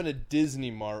hasn't been a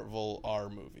Disney Marvel R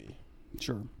movie.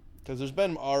 Sure. Because there's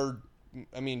been R.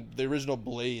 I mean, the original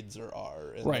Blades are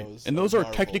R. Right, and those are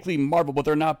technically Marvel, but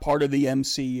they're not part of the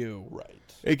MCU. Right.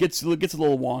 It gets a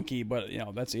little wonky, but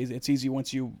that's easy. It's easy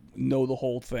once you know the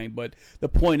whole thing. But the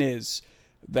point is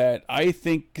that I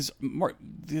think because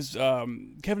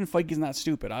Kevin Feige is not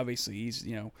stupid. Obviously, he's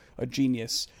a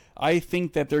genius. I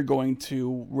think that they're going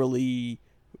to really,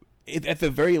 at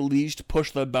the very least, push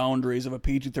the boundaries of a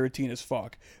PG-13 as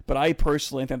fuck. But I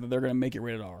personally think that they're going to make it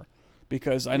rated R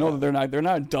because I know that they're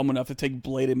not dumb enough to take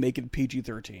Blade and make it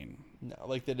PG-13. No,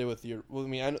 like they did with the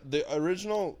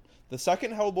original. The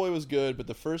second Hellboy was good, but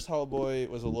the first Hellboy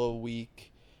was a little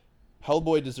weak.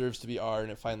 Hellboy deserves to be R, and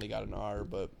it finally got an R,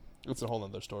 but it's a whole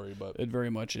other story. But it very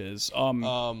much is.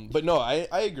 But no, I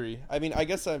agree. I mean, I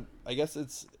guess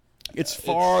it's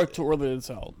far too early to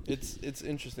tell. It's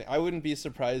interesting. I wouldn't be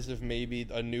surprised if maybe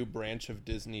a new branch of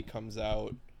Disney comes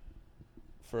out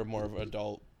for more of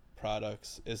adult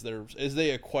products as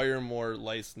they acquire more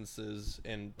licenses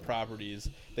and properties.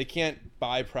 They can't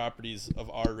buy properties of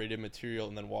R-rated material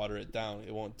and then water it down.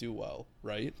 It won't do well,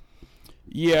 right?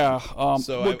 Yeah.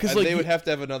 So they would have to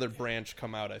have another branch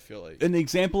come out, I feel like. An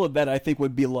example of that, I think,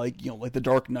 would be like like The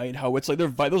Dark Knight, how it's like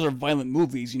those are violent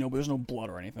movies, but there's no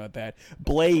blood or anything like that.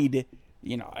 Blade,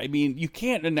 I mean, you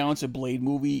can't announce a Blade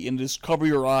movie and just cover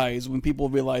your eyes when people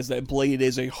realize that Blade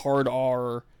is a hard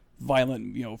R,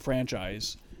 violent,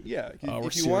 franchise. Yeah,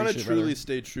 if you want to truly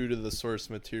stay true to the source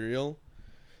material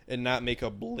and not make a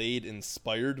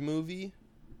Blade-inspired movie,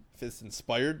 if it's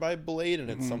inspired by Blade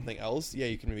and it's something else, yeah,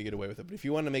 you can maybe get away with it. But if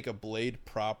you want to make a Blade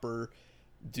proper,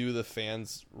 do the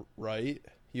fans right,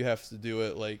 you have to do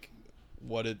it like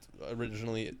what it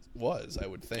originally was, I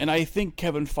would think. And I think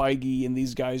Kevin Feige and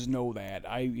these guys know that.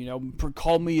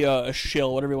 Call me a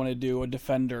shill, whatever you want to do, a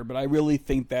defender, but I really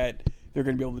think that they're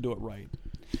going to be able to do it right.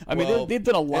 I mean, they've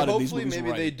done a lot of these movies hopefully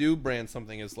maybe right. they do brand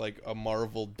something as like a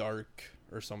Marvel Dark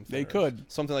or something. They could.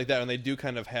 Something like that, and they do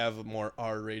kind of have more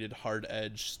R-rated,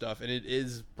 hard-edge stuff, and it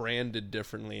is branded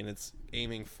differently, and it's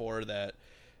aiming for that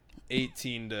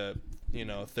 18 to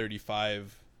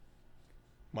 35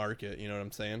 market. You know what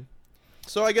I'm saying?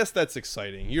 So I guess that's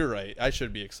exciting. You're right. I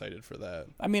should be excited for that.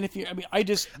 I'm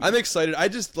excited. I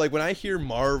just like when I hear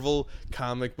Marvel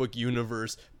comic book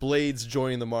universe, Blade's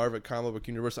joining the Marvel comic book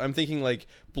universe. I'm thinking like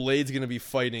Blade's gonna be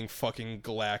fighting fucking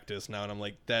Galactus now, and I'm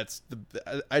like,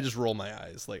 I just roll my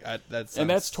eyes. Like and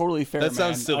that's totally fair. That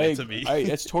sounds silly to me.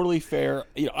 It's totally fair.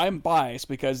 I'm biased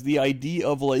because the idea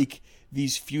of like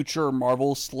these future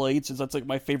Marvel slates that's like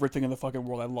my favorite thing in the fucking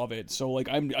world. I love it. So like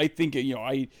I think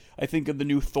I think of the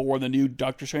new Thor, the new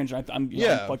Doctor Strange. And I'm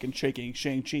fucking shaking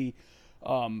Shang-Chi.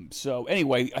 So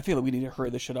anyway, I feel like we need to hurry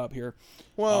this shit up here.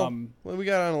 Well, we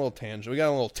got on a little tangent. We got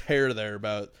a little tear there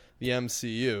about the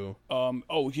MCU.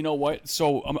 You know what?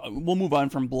 So we'll move on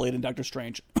from Blade and Doctor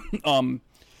Strange. The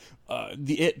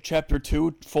It Chapter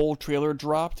 2 full trailer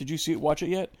dropped. Did you watch it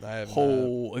yet? I have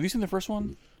not. Have you seen the first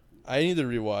one? I need to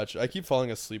rewatch. I keep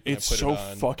falling asleep when I put it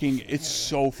on. It's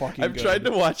so fucking I've good. tried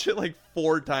to watch it like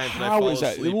 4 times. How is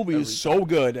that? The movie is so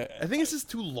good. I think it's just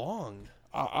too long.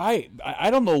 I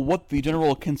don't know what the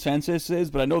general consensus is,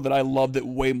 but I know that I loved it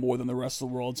way more than the rest of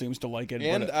the world seems to like it.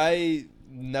 And I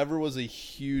never was a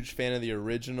huge fan of the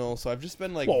original, so I've just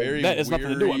been like very that has weary.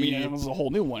 nothing to do. I mean, it was a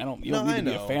whole new one. You don't need to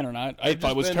be a fan or not. I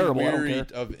thought it was terrible. I don't care.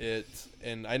 Of it,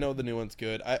 and I know the new one's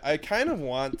good. I kind of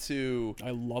want to. I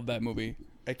love that movie.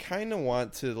 I kind of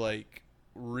want to like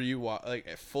rewatch,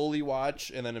 like fully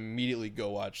watch, and then immediately go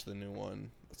watch the new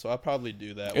one. So I'll probably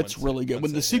do that. It's really good.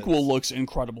 When the sequel looks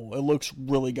incredible, it looks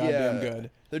really goddamn good.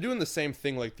 They're doing the same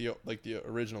thing like the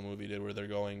original movie did, where they're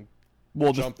going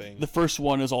jumping. The first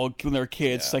one is all when they're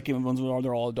kids. Second one's when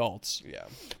they're all adults. Yeah,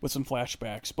 with some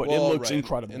flashbacks, but it looks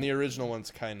incredible. And the original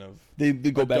one's kind of they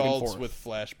go back and adults forth with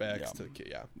flashbacks to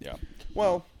yeah.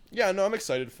 Well, yeah, no, I'm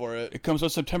excited for it. It comes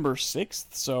out September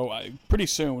 6th, so pretty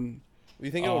soon. Do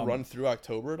you think it'll run through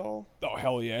October at all? Oh,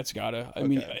 hell yeah, it's gotta. I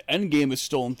mean, Endgame is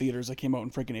still in theaters. It came out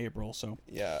in freaking April, so.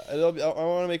 Yeah, I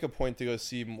want to make a point to go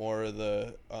see more of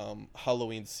the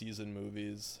Halloween season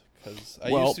movies, because I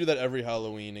used to do that every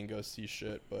Halloween and go see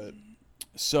shit, but...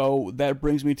 So that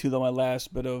brings me to my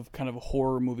last bit of kind of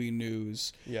horror movie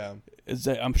news. Yeah. Is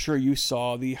that I'm sure you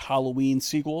saw the Halloween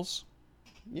sequels.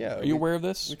 Yeah. Are you aware of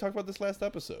this? We talked about this last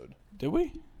episode. Did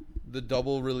we? The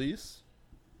double release?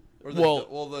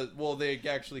 Or they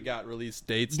actually got release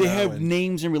dates. They have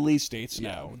names and release dates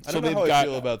now. I don't know how I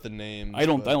feel about the names. I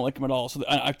don't like them at all. So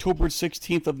on October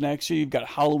 16th of next year, you've got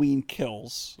Halloween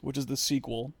Kills, which is the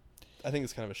sequel. I think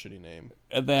it's kind of a shitty name.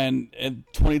 And then in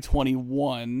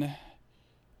 2021,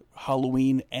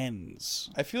 Halloween Ends.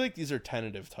 I feel like these are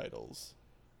tentative titles.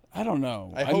 I don't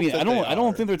know. I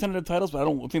don't think they're tentative titles, but I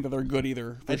don't think that they're good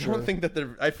either. I don't think that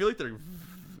they're. I feel like they're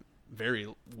very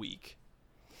weak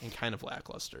and kind of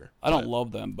lackluster. I don't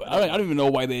love them, but I don't even know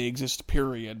why they exist.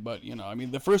 Period. But I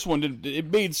mean, the first one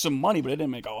it made some money, but it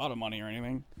didn't make a lot of money or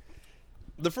anything.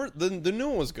 The new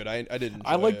one was good. I didn't.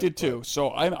 I liked it too.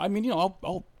 So I mean,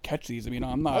 I'll catch these. I mean,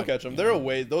 I'm not. I'll catch them. They're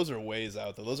away. Those are ways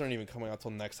out though. Those aren't even coming out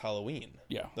till next Halloween.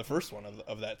 Yeah. The first one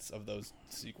of those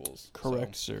sequels.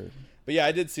 Correct, sir. But yeah,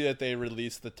 I did see that they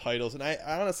released the titles, and I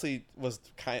honestly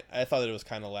I thought that it was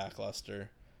kind of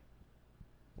lackluster.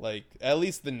 Like at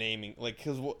least the naming, like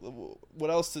because what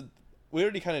else did we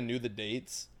already kind of knew the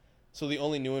dates, so the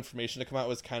only new information to come out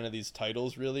was kind of these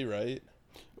titles, really, right?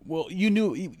 Well, you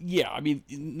knew, yeah. I mean,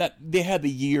 they had the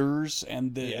years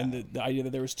and the idea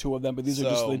that there was 2 of them, but these are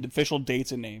just the official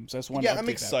dates and names. That's one. Yeah, I'm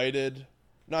excited.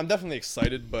 No, I'm definitely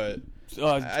excited, but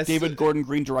David Gordon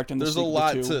Green directing. There's a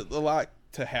lot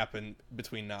to happen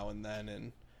between now and then,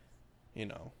 and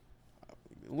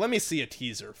let me see a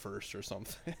teaser first or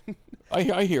something.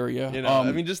 I hear you. You know,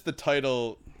 I mean, just the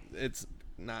title, it's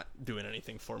not doing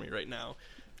anything for me right now,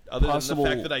 other than the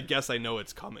fact that I guess I know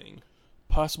it's coming.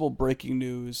 Possible breaking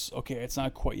news. Okay, it's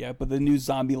not quite yet, but the new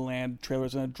Zombieland trailer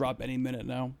is going to drop any minute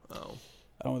now. Oh.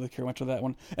 I don't really care much of that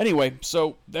one. Anyway,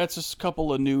 so that's just a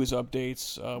couple of news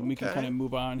updates. We can kind of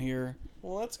move on here.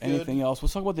 Well, that's good. Anything else?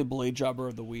 Let's talk about the Blade Jobber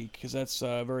of the week, because that's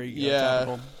very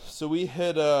topical. So we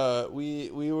hit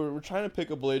we were trying to pick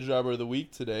a Blade Jobber of the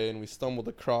week today, and we stumbled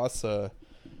across I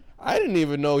didn't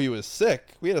even know he was sick.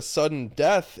 We had a sudden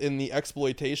death in the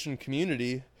exploitation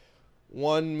community.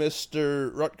 One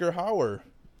Mr. Rutger Hauer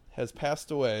has passed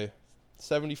away,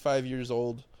 75 years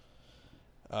old.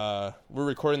 We're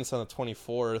recording this on the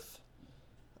 24th.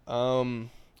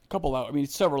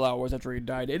 Several hours after he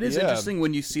died. It is interesting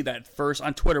when you see that first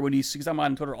on Twitter. Because I'm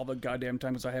on Twitter all the goddamn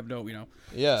time because I have no,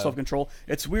 self-control.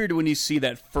 It's weird when you see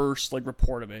that first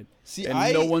report of it.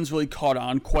 No one's really caught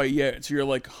on quite yet. So you're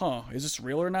like, huh, is this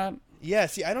real or not? Yeah.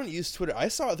 See, I don't use Twitter. I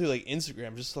saw it through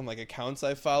Instagram, just some accounts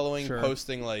I'm following,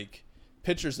 posting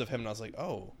pictures of him, and I was like,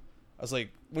 oh. I was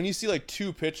like, when you see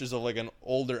two pictures of an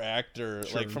older actor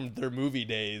from their movie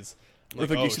days. If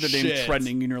you see the name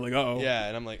trending and you're like, oh. Yeah,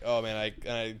 and I'm like, oh man, I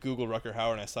Googled Rutger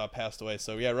Hauer and I saw it passed away.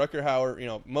 So yeah, Rutger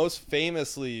Hauer, most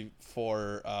famously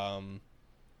for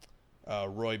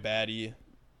Roy Batty,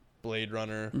 Blade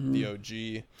Runner, the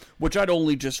OG. Which I'd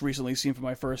only just recently seen for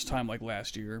my first time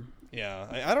last year. Yeah.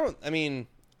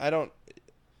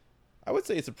 I would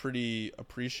say it's a pretty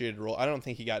appreciated role. I don't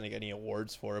think he got any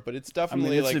awards for it, but it's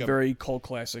definitely it's a very cult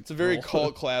classic. It's a very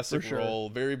cult classic role,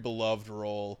 very beloved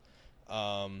role.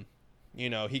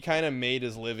 He kind of made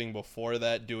his living before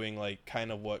that doing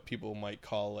kind of what people might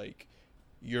call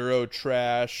Euro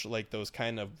trash, those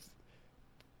kind of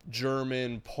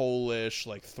German, Polish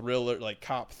thriller,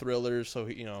 cop thrillers. So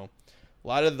a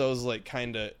lot of those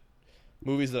kind of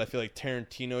movies that I feel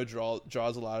Tarantino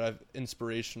draws a lot of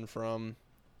inspiration from.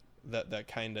 That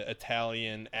kind of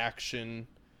Italian action,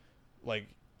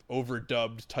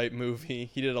 overdubbed type movie.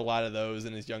 He did a lot of those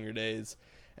in his younger days.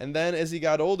 And then as he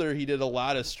got older, he did a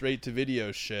lot of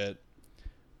straight-to-video shit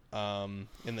in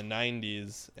the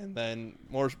 90s. And then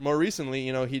more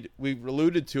recently, we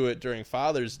alluded to it during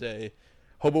Father's Day,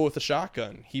 Hobo with a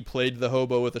Shotgun. He played the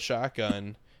hobo with a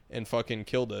shotgun and fucking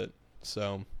killed it.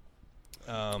 So,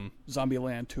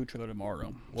 Zombieland 2 trailer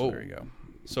tomorrow. So there you go.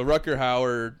 So Rutger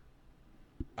Hauer,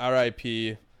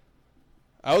 R.I.P.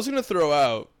 I was going to throw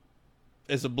out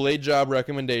as a Blade Job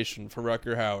recommendation for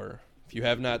Rutger Hauer. If you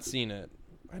have not seen it,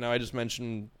 I know I just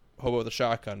mentioned Hobo with a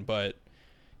Shotgun, but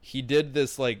he did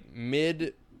this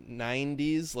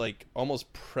mid-90s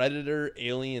almost Predator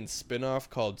Alien spinoff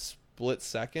called Split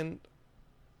Second.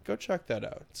 Go check that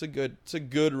out. It's a good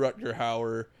Rutger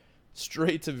Hauer,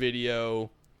 straight to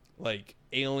video,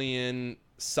 alien,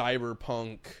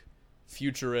 cyberpunk,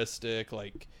 futuristic,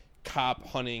 cop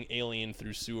hunting alien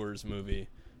through sewers movie.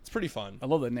 It's pretty fun. I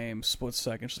love the name Split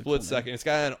Second. Split Second. It's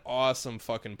got an awesome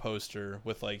fucking poster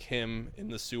with him in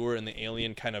the sewer and the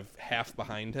alien kind of half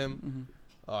behind him. Mm-hmm.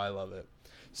 Oh, I love it.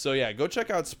 So yeah, go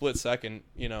check out Split Second,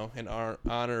 in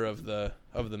honor of the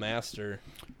master.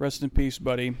 Rest in peace,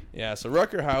 buddy. Yeah, so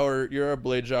Rutger Hauer, you're our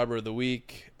Blade Jobber of the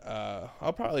week.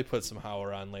 I'll probably put some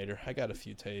Hauer on later. I got a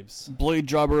few tapes. Blade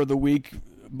Jobber of the week,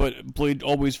 but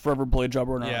always forever Blade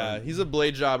Jobber in our heart. He's a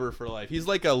Blade Jobber for life. He's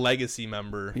like a legacy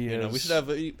member. He is. We should have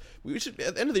at the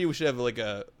end of the year we should have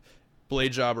a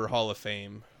Blade Jobber Hall of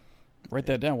Fame. Write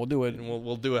that down. We'll do it. And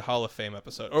we'll do a Hall of Fame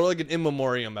episode or an in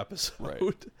memoriam episode.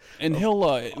 Right. And he'll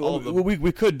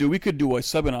we could do a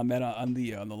segment on that on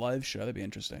the live show. That'd be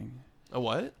interesting. A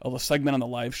what? A segment on the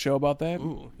live show about that.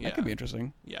 Ooh, yeah. That could be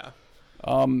interesting. Yeah.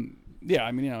 Yeah,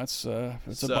 I mean, it's a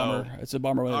bummer. It's a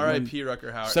bummer. R.I.P.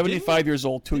 Rutger Hauer. 75 years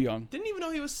old, too young. Didn't even know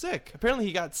he was sick. Apparently,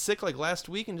 he got sick last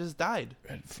week and just died.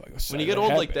 When you get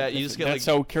old like that, you just get That's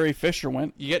how Carrie Fisher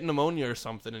went. You get pneumonia or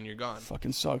something and you're gone.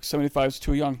 Fucking sucks. 75 is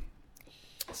too young.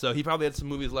 So he probably had some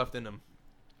movies left in him.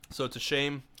 So it's a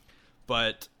shame,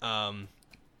 but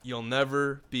you'll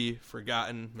never be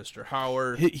forgotten, Mr.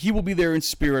 Hauer. He will be there in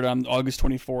spirit on August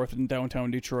 24th in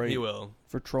downtown Detroit. He will.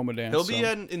 For Trauma Dance. He'll be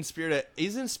in spirit.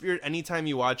 He's in spirit anytime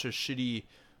you watch a shitty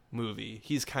movie.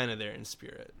 He's kind of there in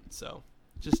spirit. So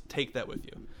just take that with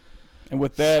you. And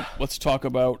with that, let's talk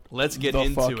about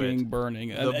the fucking burning.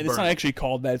 It's not actually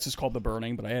called that. It's just called The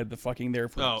Burning, but I had the fucking there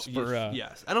for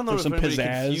yes. I don't know if anybody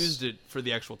confused it for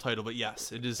the actual title, but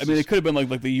yes, it is. I mean, it could have been like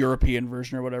the European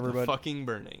version or whatever. But fucking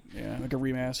Burning. Yeah, like a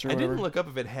remaster or I whatever. didn't look up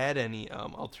if it had any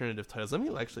alternative titles. Let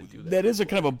me actually do that. That is a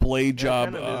kind of a Blade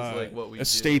Job, kind of is what we do.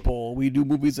 staple. We do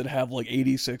movies that have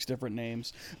 86 different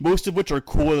names, most of which are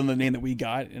cooler than the name that we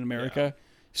got in America.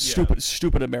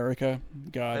 Stupid America.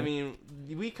 God. I mean,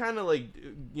 we kind of like,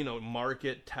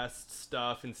 market test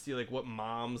stuff and see like what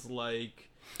moms like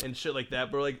and shit like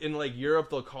that. But like in like Europe,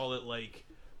 they'll call it like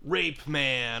Rape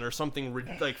Man or something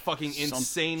like fucking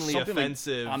insanely something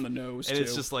offensive like on the nose. and too.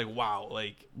 it's just like wow.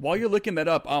 Like while you're looking that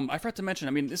up, I forgot to mention.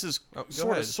 I mean, this is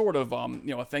sort ahead. of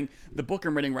a thing. The book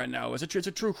I'm reading right now it's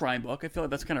a true crime book. I feel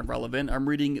like that's kind of relevant. I'm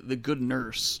reading The Good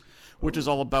Nurse, which is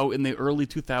all about in the early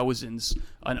 2000s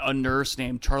a nurse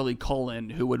named Charlie Cullen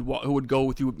who would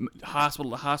go through hospital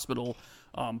to hospital,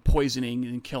 poisoning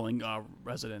and killing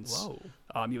residents.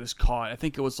 Whoa. He was caught. I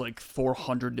think it was like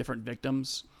 400 different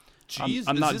victims. Jeez,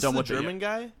 I'm not is this done the with it German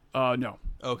yet. guy? No.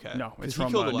 Okay. No, it's 'Cause he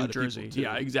from killed a lot New of people, Jersey. too.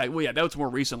 Yeah, exactly. Well, yeah, that was more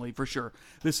recently, for sure.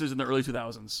 This is in the early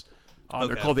 2000s. They're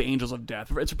Okay. called The Angels of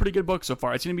Death. It's a pretty good book so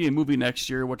far. It's going to be a movie next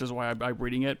year, which is why I'm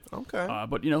reading it. Okay.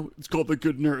 But, it's called The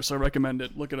Good Nurse. I recommend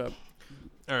it. Look it up.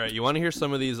 All right, you want to hear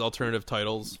some of these alternative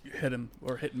titles? Hit him.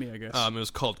 Or hit me, I guess. It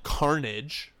was called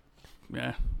Carnage.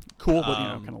 Yeah. Cool, but,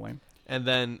 kind of lame. And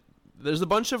then there's a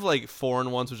bunch of like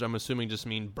foreign ones, which I'm assuming just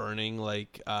mean burning,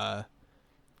 like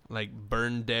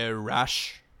Burn der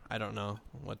Rasch. I don't know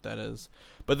what that is.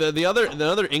 But the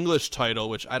other English title,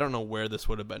 which I don't know where this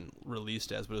would have been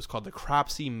released as, but it's called The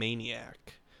Cropsey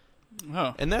Maniac.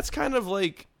 Oh. And that's kind of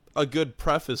like a good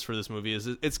preface for this movie. Is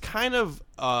it's kind of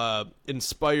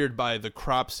inspired by the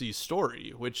Cropsey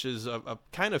story, which is a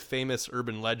kind of famous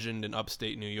urban legend in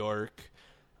upstate New York.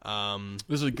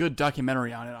 There's a good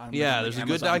documentary on it. There's a good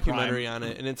Amazon documentary Prime. on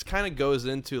it, and it's kind of goes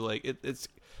into like it's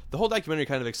the whole documentary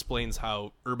kind of explains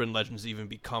how urban legends even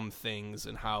become things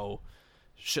and how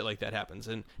shit like that happens.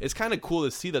 And it's kind of cool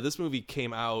to see that this movie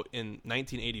came out in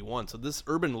 1981, so this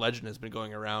urban legend has been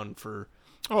going around for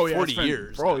 40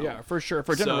 years. Oh now. yeah, for sure,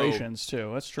 for generations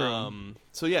too. That's true.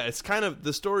 So yeah, it's kind of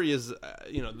the story is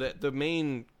the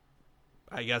main,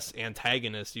 I guess,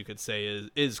 antagonist you could say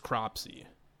is Cropsey.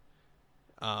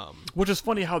 Which is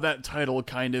funny how that title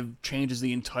kind of changes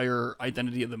the entire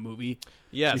identity of the movie.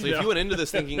 Yeah, so if you went into this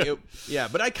thinking,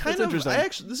 but I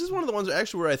actually, this is one of the ones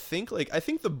where I think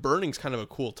The Burning's kind of a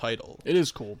cool title. It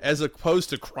is cool. As opposed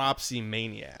to Cropsey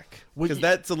Maniac. Well, Because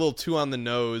that's a little too on the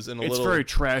nose and it's very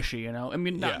trashy, I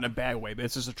mean, not in a bad way, but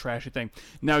it's just a trashy thing.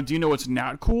 Now, do you know what's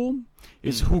not cool?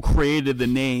 Is who created the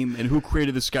name and who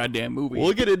created this goddamn movie.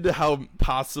 We'll get into how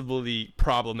possibly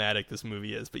problematic this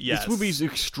movie is, but yes. This movie's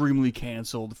extremely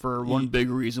canceled for one big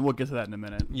reason. We'll get to that in a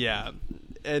minute. Yeah.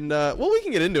 And, we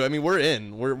can get into it. I mean, we're in.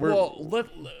 Well,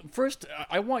 first,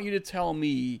 I want you to tell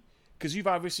me, because you've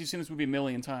obviously seen this movie a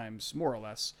million times, more or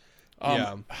less. This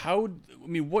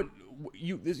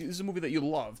is a movie that you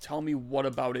love. Tell me what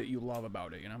about it you love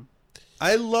about it,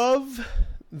 I love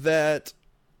that.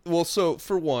 Well, so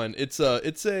for one, it's a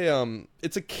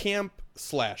camp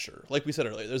slasher. Like we said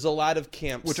earlier, there's a lot of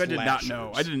camp which slashers. I did not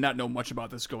know. I did not know much about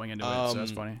this going into it, so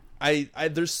that's funny.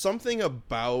 There's something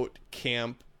about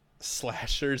camp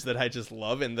slashers that I just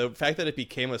love, and the fact that it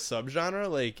became a subgenre,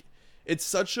 like it's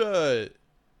such a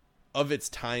of its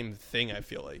time thing. I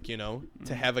feel like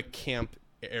to have a camp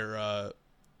era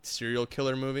serial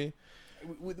killer movie.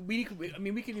 We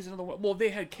could use another one. Well, they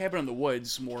had Cabin in the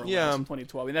Woods more or less in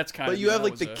 2012. I mean, that's kind of. But you have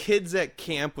like the kids at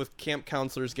camp with camp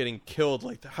counselors getting killed.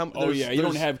 Like you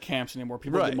don't have camps anymore.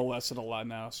 People get molested a lot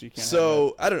now, so you can't.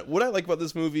 So I don't know. What I like about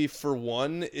this movie, for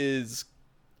one, is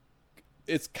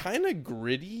it's kind of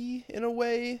gritty in a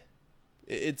way.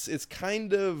 It's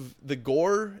kind of, the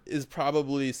gore is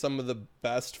probably some of the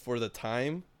best for the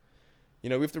time. We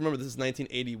have to remember this is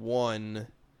 1981,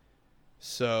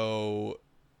 so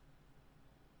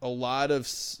a lot of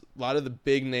the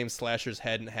big name slashers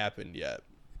hadn't happened yet.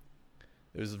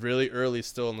 It was really early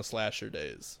still in the slasher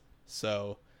days.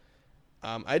 So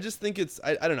I just think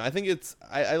I don't know. I think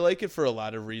I like it for a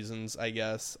lot of reasons, I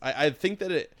guess. I think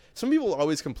that some people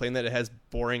always complain that it has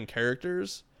boring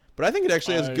characters, but I think it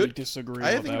actually has good. Disagree.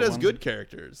 I think it has good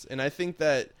characters, and I think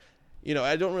that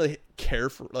I don't really care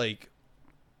for the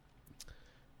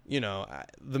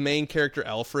main character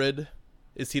Alfred.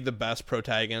 Is he the best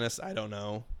protagonist? I don't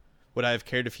know. Would I have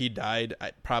cared if he died?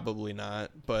 Probably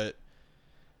not. But,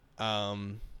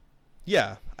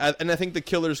 yeah. And I think the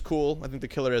killer's cool. I think the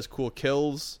killer has cool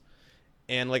kills.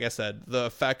 And like I said, the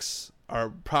effects are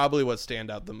probably what stand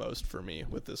out the most for me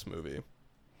with this movie.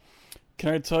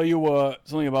 Can I tell you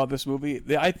something about this movie?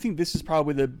 I think this is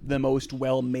probably the most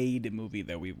well-made movie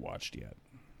that we've watched yet.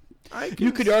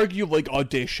 You could argue like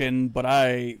Audition, but fuck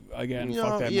that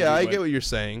movie. Yeah, I get what you're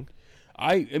saying.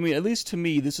 I mean, at least to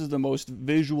me, this is the most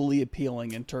visually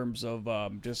appealing in terms of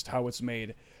just how it's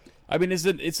made. I mean,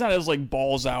 it's not as like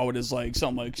balls out as like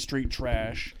something like Street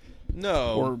Trash,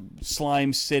 no, or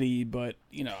Slime City, but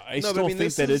I still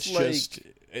think that it's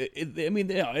I mean,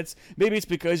 it's maybe it's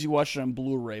because you watched it on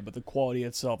Blu-ray, but the quality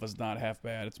itself is not half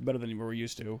bad. It's better than we're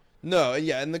used to. No,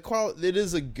 yeah, and the quality, it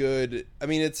is a good, I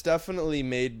mean, it's definitely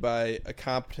made by a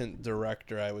competent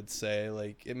director, I would say.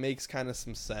 Like, it makes kind of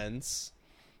some sense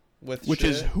with Which shit.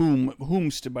 is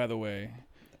Whomst, by the way.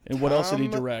 And what else did he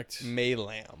direct?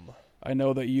 Maylam. I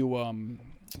know that you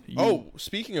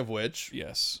Speaking of which,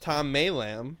 yes. Tom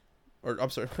Maylam, or I'm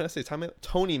sorry, what did I say?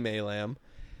 Tony Maylam.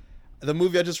 The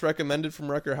movie I just recommended from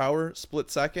Rucker Hauer,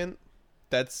 Split Second,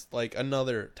 that's like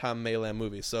another Tom Maylam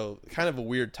movie. So kind of a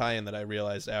weird tie-in that I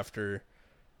realized after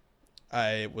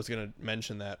I was going to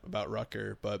mention that about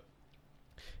Rucker. But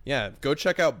yeah, go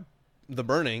check out The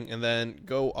Burning and then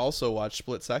go also watch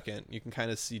Split Second. You can kind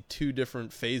of see two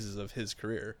different phases of his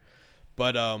career.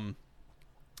 But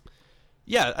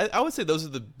yeah, I would say those are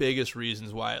the biggest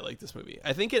reasons why I like this movie.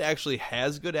 I think it actually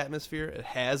has good atmosphere. It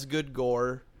has good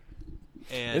gore.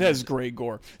 And It has great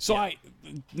gore. So Yeah.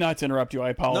 not to interrupt you, I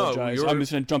apologize. you're- I'm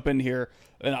just going to jump in here.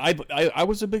 And I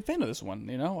was a big fan of this one,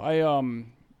 you know.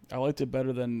 I liked it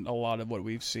better than a lot of what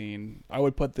we've seen. I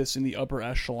would put this in the upper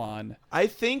echelon. I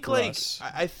think for like us.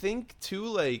 I think too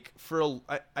like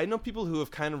I know people who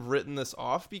have kind of written this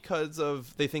off because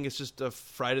of they think it's just a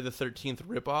Friday the 13th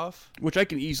ripoff. Which I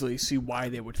can easily see why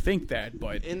they would think that,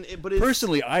 but But it's,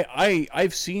 personally,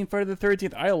 I've seen Friday the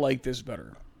 13th. I like this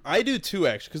better. I do too,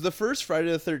 actually, because the first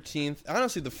Friday the 13th,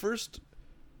 honestly, the first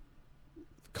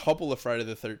couple of Friday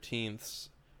the 13ths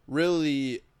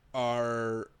really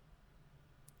are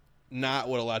not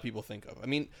what a lot of people think of. I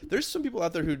mean, there's some people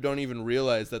out there who don't even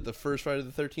realize that the first Friday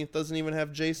the 13th doesn't even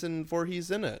have Jason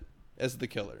Voorhees in it as the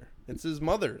killer. It's his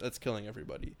mother that's killing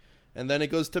everybody. And then it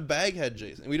goes to Baghead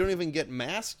Jason. We don't even get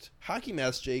masked, hockey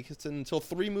masked Jason until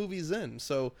 3 movies in.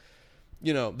 So,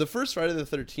 you know, the first Friday the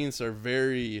 13ths are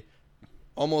very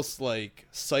almost like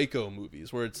Psycho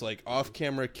movies where it's like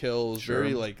off-camera kills, Sure.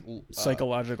 very like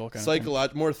Psychological kind of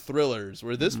thing. more thrillers,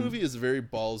 where this movie is very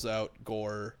balls out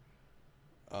gore,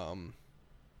 and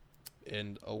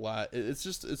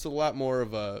it's a lot more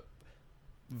of a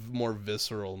more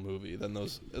visceral movie than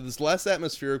those. It's less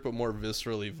atmospheric but more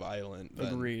viscerally violent than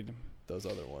Agreed. those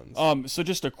other ones. So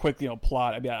just a quick,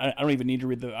 plot. I mean, I don't even need to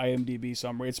read the IMDb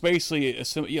summary. It's basically,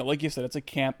 like you said, it's a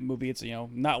camp movie. It's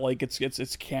not like it's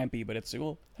campy, but it's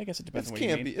I guess it depends It's on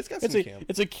what campy. you mean. It's got it's some a camp.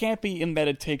 it's a campy in that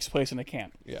it takes place in a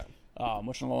camp, Yeah.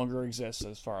 which no longer exists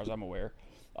as far as I'm aware.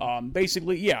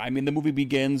 Basically, yeah. I mean, the movie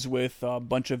begins with a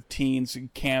bunch of teens,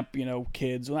 camp,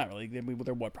 kids. Well, not really.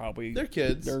 They're what? Probably They're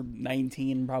kids. They're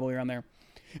 19, probably around there,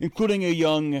 including a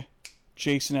young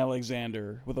Jason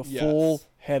Alexander with a Yes. full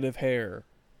head of hair.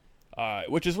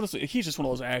 Which is he's just one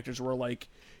of those actors where like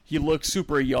he looks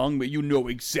super young, but you know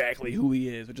exactly who he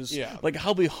is. Which is like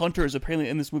Holly Hunter is apparently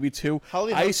in this movie too.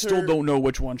 Holly I Hunter- still don't know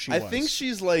which one she I was. think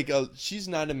she's like she's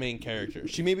not a main character.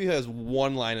 She maybe has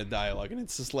one line of dialogue, and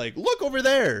it's just like, look over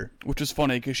there. Which is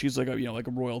funny because she's like like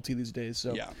a royalty these days.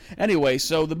 So Yeah. Anyway,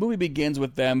 so the movie begins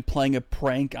with them playing a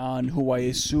prank on who I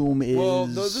assume is Well,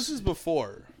 no, this is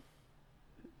before.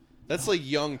 That's like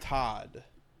young Todd.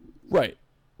 right.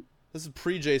 This is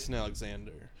pre Jason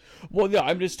Alexander. Well, yeah,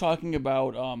 I'm just talking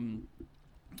about I'm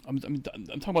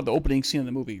talking about the opening scene of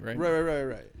the movie, right?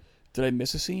 Right. Did I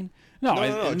miss a scene? No,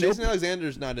 No. Jason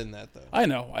Alexander's not in that though. I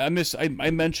know. I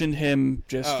mentioned him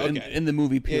just Oh, okay. in the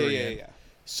movie period. Yeah.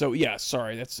 So yeah,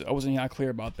 sorry, I wasn't not clear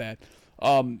about that.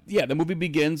 Yeah, the movie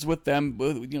begins with them,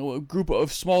 a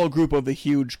small group of the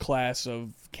huge class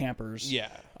of campers. Yeah.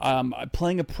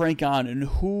 Playing a prank on, and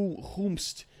who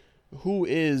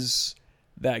is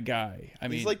that guy? I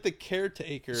mean, He's like the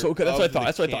caretaker. so okay, that's what I of thought. the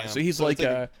That's what I thought. camp. So he's like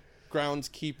a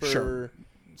groundskeeper. Sure.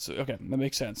 So, okay, that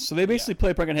makes sense. So they basically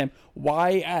play a prank on him.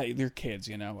 Why? They're kids,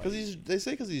 Because they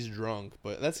say he's drunk,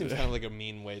 but that seems kind of like a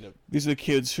mean way to. These are the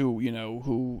kids who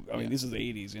I mean, this is the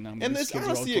 80s, And these it's kids are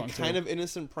all honestly a drunk, kind too. of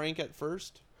innocent prank at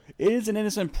first. It is an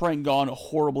innocent prank gone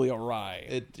horribly awry.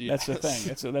 That's the yes.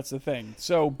 thing. That's the thing.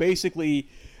 So basically,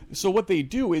 what they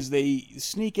do is they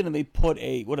sneak in and they put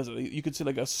what is it? You could say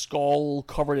like a skull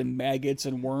covered in maggots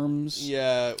and worms.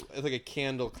 Yeah, it's like a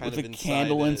candle kind with of a inside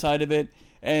candle it. inside of it.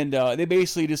 And they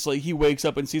basically just he wakes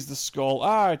up and sees the skull.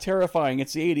 Terrifying!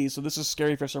 It's the '80s, so this is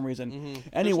scary for some reason. Mm-hmm.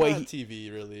 Anyway, There's not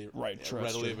TV really, right? True,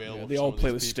 that's readily true. available. Yeah, for they some all of play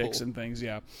these with sticks people. and things.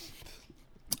 Yeah.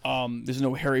 There's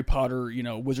no Harry Potter,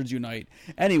 Wizards Unite.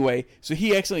 Anyway, so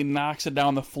he accidentally knocks it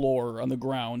down the floor on the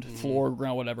ground,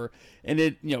 ground, whatever, and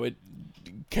it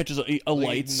catches a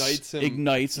light,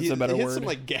 ignites. That's a better hits word. some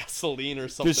like gasoline or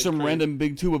something. There's some crazy. random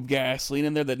big tube of gasoline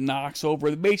in there that knocks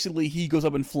over. Basically, he goes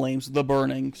up in flames, the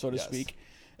burning, so to Yes. speak.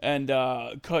 And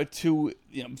cut to,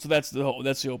 so that's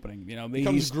the opening.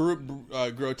 Becomes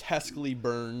grotesquely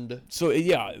burned. So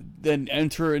yeah, then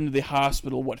enter into the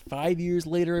hospital. What, 5 years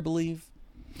later, I believe.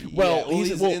 Well,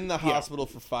 he's in the hospital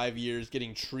for 5 years,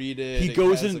 getting treated. He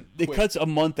goes in. It cuts a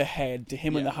month ahead to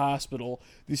him in the hospital.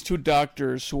 These two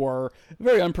doctors who are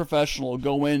very unprofessional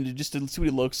go in just to see what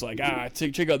he looks like.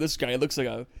 Check out this guy. He looks like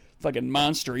a fucking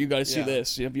monster. You got to see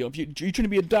this. If you're trying to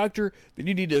be a doctor, then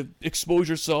you need to expose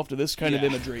yourself to this kind of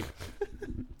imagery.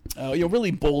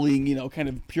 Really bullying. Kind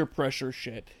of pure pressure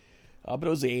shit. But it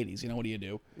was the 80s. What do you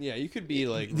do? Yeah, you could be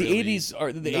like the really 80s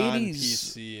are the 80s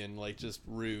non-PC and like just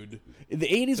rude. The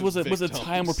 80s was a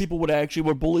time where people would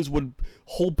where bullies would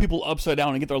hold people upside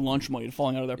down and get their lunch money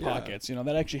falling out of their pockets.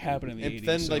 That actually happened in the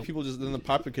 80s. Then the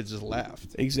popular kids just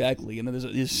laughed. Exactly. And then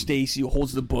there's Stacy who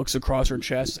holds the books across her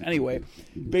chest. Anyway,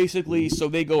 basically, so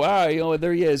they go,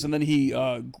 there he is, and then he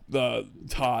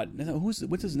Todd.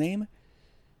 What's his name?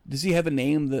 Does he have a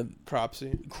name? The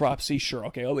Cropsy, sure.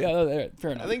 Okay. Oh yeah,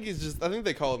 fair enough. I think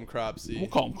they call him Cropsy. We'll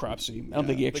call him Cropsy. I don't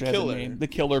think he actually has a name. The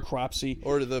killer Cropsy.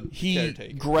 Or the caretaker.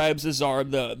 He grabs his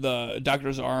arm, the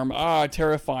doctor's arm.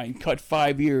 Terrifying. Cut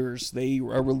 5 years. They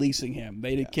are releasing him.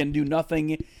 They can do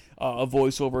nothing. A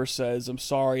voiceover says, "I'm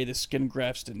sorry, the skin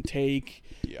grafts didn't take.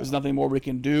 There's nothing more we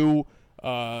can do."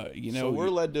 So we're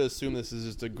led to assume this is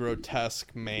just a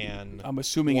grotesque man. I'm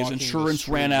assuming his insurance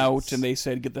ran out, and they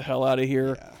said, "Get the hell out of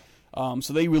here." Yeah.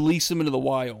 So they release him into the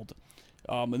wild.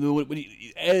 And then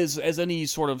as any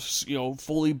sort of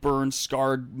fully burned,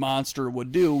 scarred monster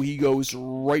would do, he goes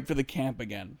right for the camp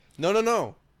again.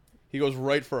 No. He goes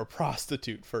right for a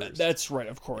prostitute first. That's right,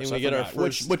 of course. And we get our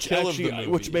first kill of the movie.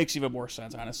 Which makes even more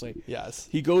sense, honestly. Yes.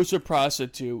 He goes to a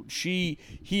prostitute.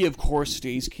 He of course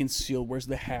stays concealed. Wears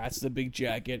the hats, the big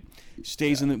jacket.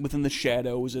 Stays within the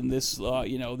shadows. And this,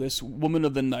 this woman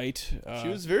of the night. She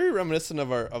was very reminiscent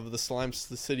of the Slime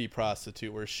City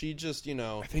prostitute, where she just,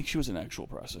 I think she was an actual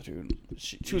prostitute.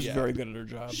 She was very good at her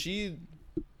job. She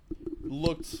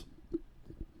looked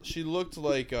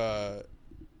like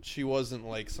she wasn't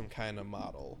like some kind of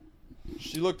model.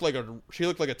 She looked like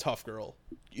a tough girl.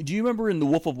 Do you remember in The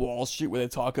Wolf of Wall Street where they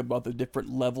talk about the different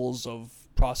levels of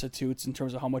prostitutes in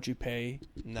terms of how much you pay?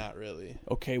 Not really.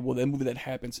 Okay, well, that movie that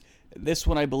happens. This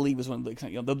one I believe is one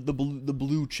the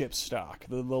blue chip stock,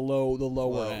 the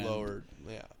lower end. Lower,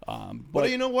 yeah. But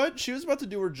you know what? She was about to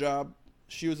do her job.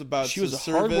 She was a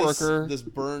hard worker. This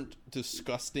burnt,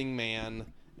 disgusting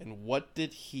man, and what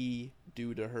did he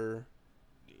do to her?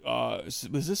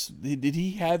 Did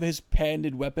he have his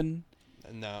patented weapon?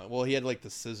 No. Well, he had like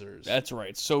the scissors. That's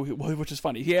right. So, which is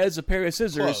funny. He has a pair of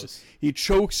scissors. Close. He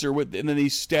chokes her and then he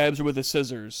stabs her with the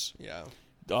scissors. Yeah.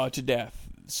 To death.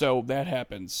 So that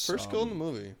happens. First kill in the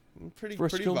movie. Pretty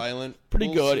violent.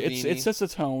 Pretty good. It sets the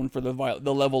tone for the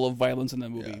level of violence in the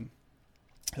movie.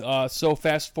 Yeah. So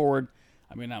fast forward.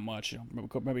 I mean, not much.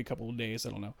 Maybe a couple of days. I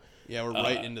don't know. Yeah, we're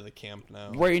right into the camp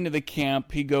now. Right into the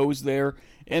camp. He goes there.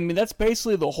 I mean, that's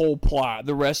basically the whole plot.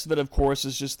 The rest of it, of course,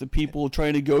 is just the people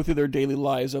trying to go through their daily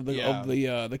lives of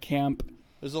the camp.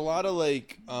 There's a lot of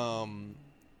like,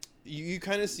 you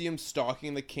kind of see him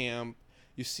stalking the camp.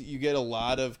 You get a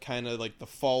lot of kind of like the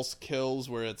false kills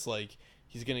where it's like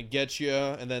he's gonna get you,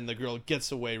 and then the girl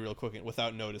gets away real quick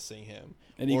without noticing him.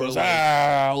 And he goes,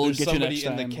 like, we'll there's get somebody you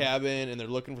next in time. the cabin, and they're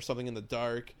looking for something in the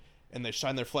dark, and they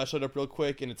shine their flashlight up real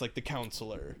quick, and it's like the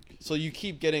counselor. So you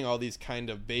keep getting all these kind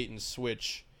of bait and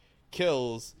switch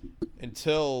kills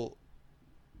until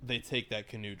they take that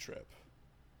canoe trip.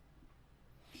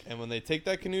 And when they take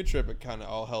that canoe trip, it kind of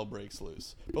all hell breaks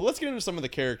loose. But let's get into some of the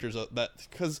characters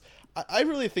because I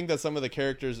really think that some of the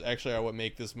characters actually are what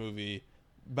make this movie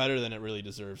better than it really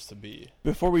deserves to be.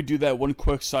 Before we do that, one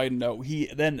quick side note. He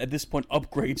then, at this point,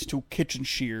 upgrades to kitchen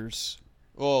shears.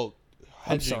 Well,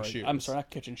 shears. I'm sorry, not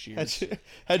kitchen shears.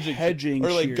 Hedging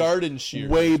or like shears. Garden shears.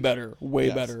 Way better.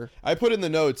 Better. I put in the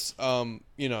notes,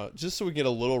 just so we get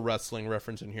a little wrestling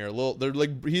reference in here. They're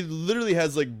like, he literally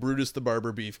has like Brutus the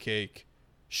Barber Beefcake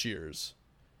shears.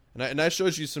 And I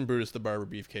showed you some Brutus the Barber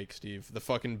Beefcake, Steve. The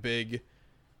fucking big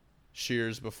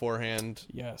shears beforehand.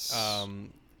 Yes.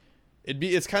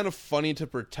 It's kind of funny to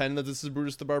pretend that this is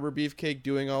Brutus the Barber Beefcake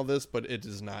doing all this, but it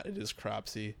is not. It is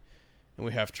Cropsy, and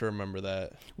we have to remember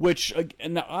that. Which,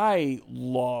 and I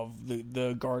love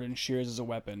the garden shears as a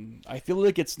weapon. I feel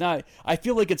like it's not. I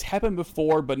feel like it's happened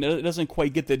before, but it doesn't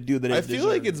quite get the due that it deserves. I feel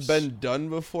like it's been done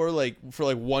before, like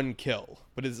for one kill,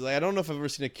 but it's I don't know if I've ever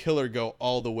seen a killer go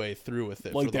all the way through with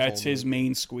it. Like that's his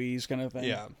main squeeze kind of thing.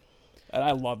 Yeah. And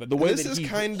I love it. The way that he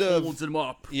holds him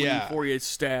up before he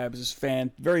stabs is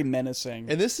very menacing.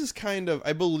 And this is kind of,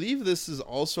 I believe this is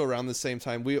also around the same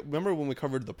time. We remember when we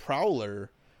covered The Prowler,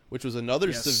 which was another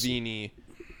Savini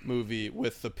movie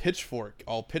with the pitchfork,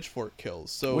 all pitchfork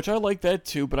kills. So Which I like that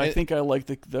too, but I think I like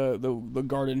the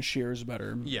garden shears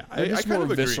better. Yeah, They're just I kind more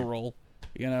of agree. visceral,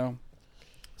 you know.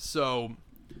 So,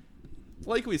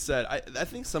 like we said, I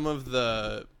think some of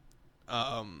the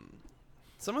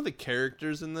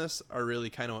characters in this are really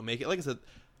kind of what make it. Like I said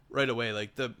right away,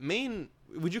 like the main,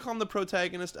 would you call him the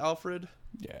protagonist, Alfred?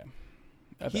 Yeah,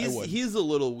 He's a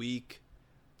little weak,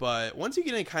 but once you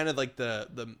get in kind of like the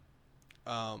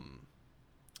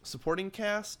supporting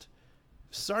cast,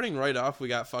 starting right off, we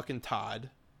got fucking Todd,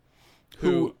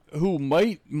 who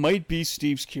might be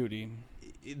Steve's cutie.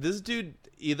 This dude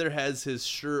either has his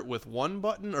shirt with one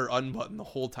button or unbuttoned the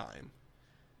whole time.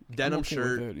 Denim I'm okay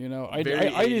shirt, with it, you know. I very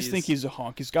just 80s. think he's a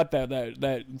hunk. He's got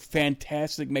that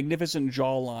fantastic, magnificent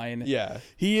jawline. Yeah,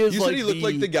 he is. You like said he looked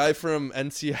like the guy from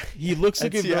NCI. He looks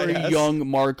like a very NCIS. young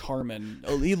Mark Harmon.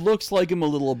 He looks like him a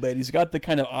little bit. He's got the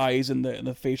kind of eyes and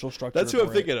the facial structure. That's who I'm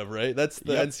for it. thinking of, right? That's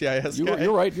the Yep. NCIS guy.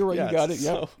 You're right. Yeah, You got it.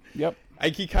 Yep. so- Yep.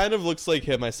 He kind of looks like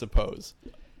him, I suppose.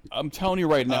 I'm telling you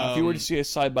right now, if you were to see a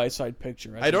side by side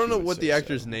picture, I don't think know you would what say the so.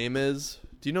 actor's name is.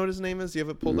 Do you know what his name is? Do you have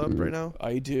it pulled up right now?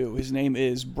 I do. His name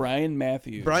is Brian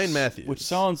Matthews. Brian Matthews. which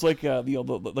sounds like like an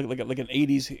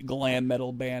 '80s glam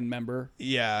metal band member.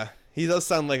 Yeah, he does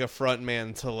sound like a front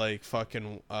man to like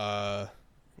fucking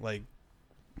like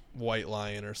White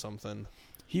Lion or something.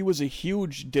 He was a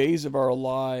huge Days of Our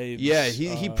Lives. Yeah,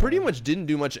 he pretty much didn't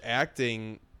do much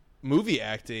movie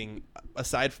acting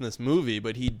aside from this movie,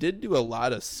 but he did do a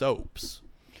lot of soaps.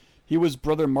 He was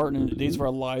Brother Martin in Days of Our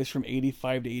Lives from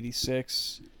 '85 to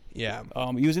 '86. Yeah.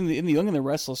 He was in the Young and the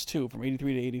Restless too, from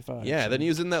 '83 to '85. Yeah, so then he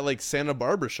was in that like Santa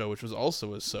Barbara show, which was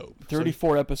also a soap.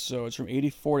 34 episodes from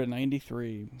 '84 to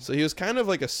 '93, So he was kind of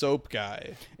like a soap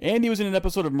guy. and he was in an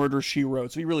episode of Murder She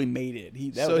Wrote, so he really made it. He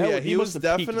was must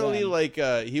have peaked definitely then. like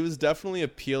he was definitely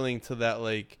appealing to that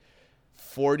like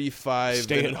 45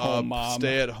 Stay-at-home mom.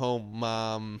 stay-at-home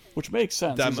mom. Which makes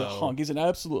sense. He's a demo. hunk. He's an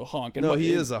absolute hunk. And No,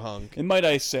 he is a hunk. And might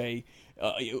I say,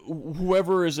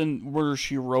 whoever is in Murder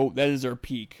She Wrote, that is their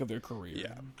peak of their career.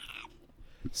 Yeah.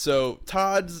 So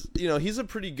Todd's, he's a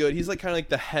pretty good. He's like kind of like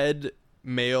the head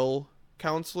male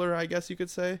counselor, I guess you could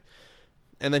say.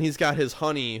 And then he's got his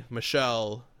honey,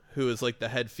 Michelle, who is like the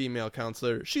head female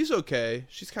counselor. She's okay.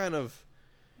 She's kind of.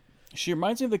 She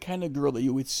reminds me of the kind of girl that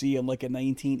you would see in like a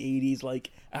 1980s, like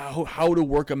how to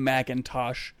work a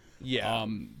Macintosh. Yeah.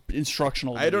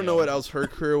 Instructional. I don't know video. what else her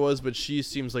career was, but she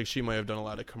seems like she might have done a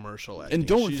lot of commercial acting. And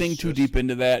don't She's think too just- deep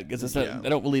into that, because Yeah. I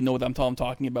don't really know what I'm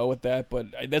talking about with that, but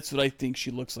that's what I think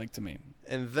she looks like to me.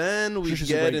 And then we She's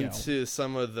a get great gal. into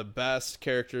some of the best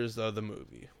characters of the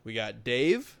movie. We got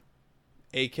Dave,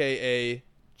 a.k.a.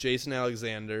 Jason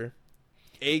Alexander,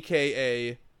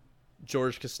 a.k.a.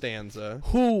 George Costanza.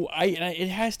 Who it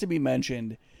has to be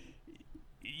mentioned,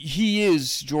 he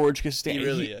is George Costanza. He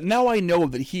really is. Now I know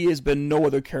that he has been no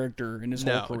other character in his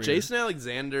whole No, career. Jason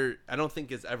Alexander, I don't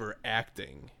think is ever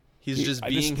acting. He's just This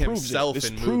being proves himself This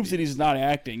in proves movies. that he's not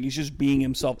acting. He's just being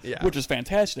himself, Yeah. which is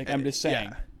fantastic. I'm just saying.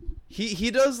 Yeah. He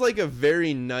does like a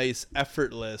very nice,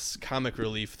 effortless comic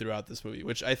relief throughout this movie,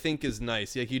 which I think is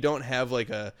nice. Like you don't have like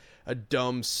a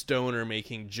dumb stoner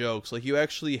making jokes. Like you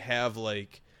actually have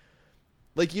like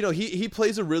he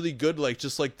plays a really good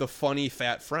just like the funny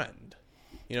fat friend.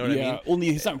 You know what I mean? Only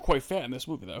he's not quite fat in this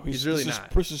movie though. He's really this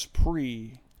not. This is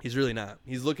pre. He's really not.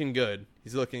 He's looking good.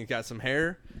 He's got some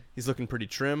hair. He's looking pretty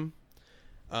trim.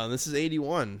 This is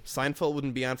 81. Seinfeld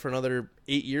wouldn't be on for another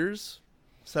 8 years,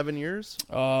 7 years.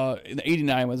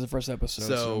 '89 was the first episode.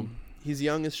 So he's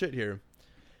young as shit here.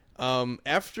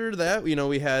 After that,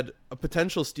 we had a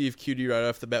potential Steve Cutie right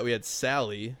off the bat. We had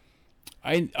Sally.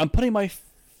 I'm putting my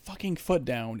fucking foot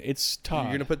down. It's Todd.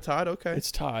 You're gonna put Todd? Okay.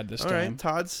 It's Todd this All time. right.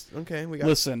 Todd's okay. We got.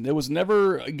 Listen, there was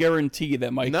never a guarantee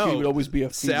that my kid would always be a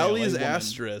female. Sally is a woman.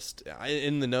 asterisked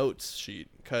in the notes sheet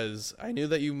because I knew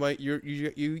that you might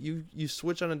you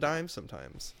switch on a dime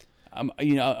sometimes. And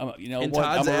And what?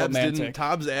 Todd's I'm a abs romantic.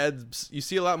 Todd's abs. You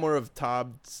see a lot more of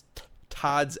Todd's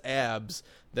abs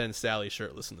than Sally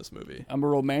shirtless in this movie. I'm a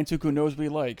romantic who knows what he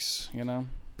likes.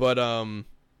 But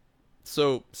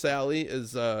so Sally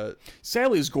is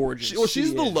Sally's gorgeous.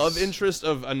 she's the is. love interest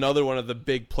of another one of the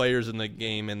big players in the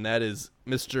game, and that is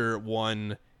Mr.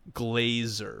 One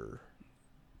Glazer.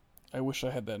 I wish I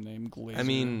had that name, Glazer. I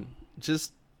mean,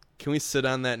 just can we sit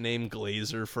on that name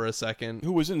Glazer for a second?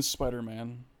 who was in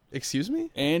Spider-Man Excuse me?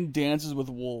 and Dances with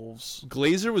Wolves.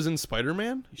 Glazer was in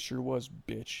Spider-Man? He sure was,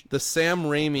 bitch. The Sam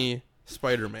Raimi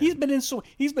Spider-Man. He's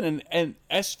been in an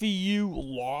SVU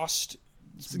Lost.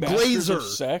 Masters of Glazer.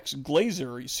 Sex,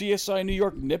 Glazer, CSI New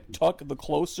York, Nip Tuck, The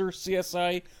Closer,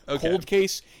 CSI, Okay. Cold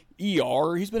Case,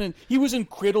 ER. He was in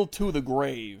Cradle to the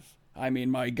Grave. I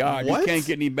mean, my God, What? you can't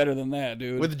get any better than that,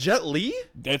 dude. With Jet Li?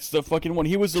 That's the fucking one.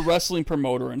 He was the wrestling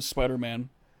promoter in Spider-Man.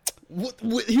 What,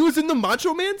 he was in the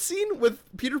Macho Man scene with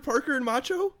Peter Parker and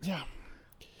Macho? Yeah.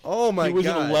 Oh my He was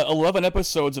god. in 11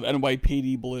 episodes of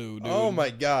NYPD Blue, dude. Oh my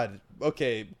god.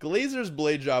 Okay, Glazer's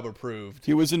blade job approved.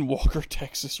 He was in Walker,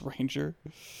 Texas Ranger.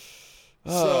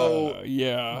 So,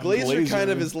 yeah. Glazer kind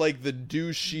of is like the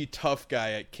douchey tough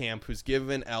guy at camp who's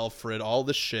giving Alfred all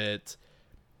the shit.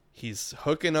 He's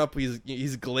hooking up,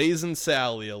 he's glazing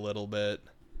Sally a little bit.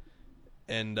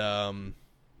 And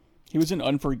He was in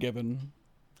Unforgiven.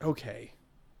 okay.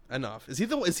 Enough. Is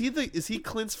he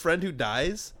Clint's friend who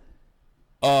dies?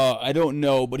 I don't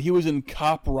know, but he was in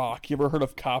Cop Rock. You ever heard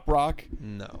of Cop Rock?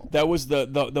 No. That was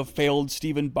the failed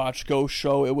Stephen Bochco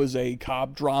show. It was a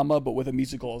cop drama, but with a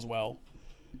musical as well.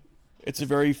 It's a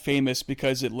very famous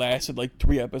because it lasted like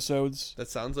 3 episodes. That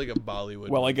sounds like a Bollywood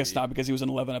Well, I movie. guess not because he was in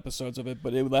 11 episodes of it,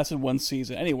 but it lasted 1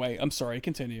 season. Anyway, I'm sorry.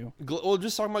 Continue. Well,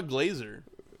 just talking about Glazer.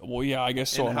 Well, yeah, I guess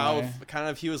so. And how am I. kind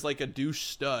of he was like a douche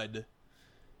stud.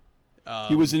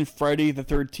 He was in Friday the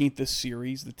 13th, the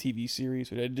series, the TV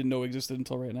series, which I didn't know existed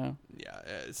until right now. Yeah,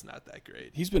 it's not that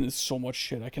great. He's been in so much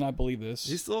shit. I cannot believe this.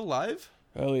 He's still alive?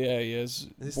 Oh yeah, he is.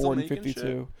 Is he still Born in making 52.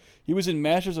 shit? He was in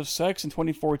Masters of Sex in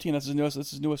 2014. That's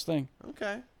his newest thing.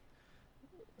 Okay.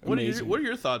 Amazing. What are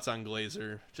your thoughts on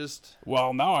Glazer? Just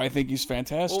Well, now I think he's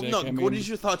fantastic. well, no. I mean, What is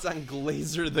your thoughts on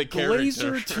Glazer the character?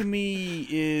 Glazer to me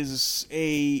is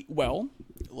a well.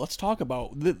 Let's talk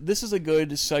about this. Is a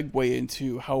good segue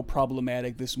into how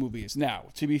problematic this movie is. Now,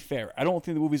 to be fair, I don't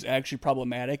think the movie is actually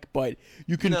problematic, but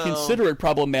you can No. consider it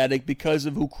problematic because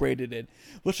of who created it.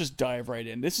 Let's just dive right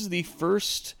in. This is the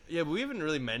first Yeah, but we haven't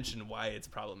really mentioned why it's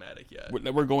problematic yet.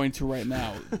 that we're going to right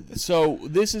now. So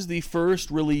this is the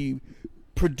first really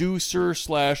producer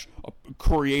 /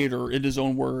 creator, in his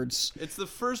own words. It's the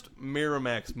first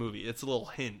Miramax movie. It's a little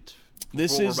hint.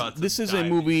 This What we're is about to this is a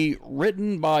dive movie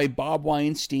written by Bob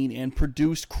Weinstein and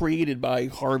created by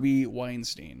Harvey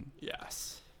Weinstein.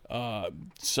 Yes.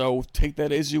 So take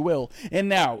that as you will. And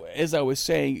now, as I was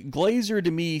saying, Glazer to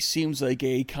me seems like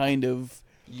a kind of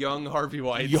Young Harvey young,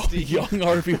 Weinstein. young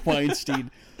Harvey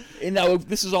Weinstein. And now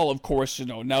this is all, of course,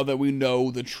 now that we know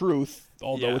the truth.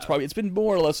 Although Yeah. it's been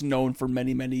more or less known for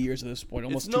many, many years at this point,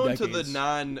 almost It's known 2 to decades. the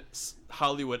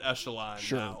non-Hollywood echelon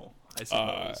Sure. now, I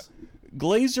suppose.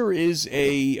 Glazer is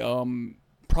a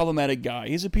problematic guy.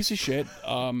 He's a piece of shit.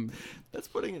 That's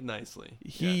putting it nicely.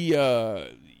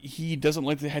 He doesn't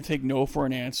like to take no for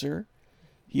an answer.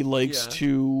 He likes Yeah.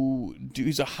 to do.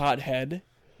 He's a hothead,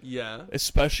 Yeah.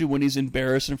 especially when he's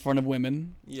embarrassed in front of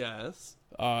women. Yes.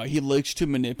 He likes to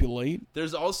manipulate.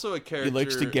 There's also a character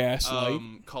likes to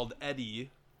gaslight. called Eddie,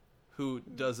 who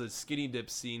does a skinny dip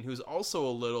scene, who's also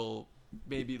a little,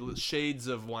 maybe shades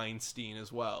of Weinstein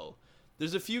as well.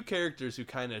 There's a few characters who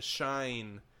kind of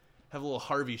shine, have a little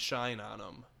Harvey shine on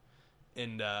them.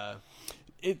 And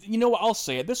You know what? I'll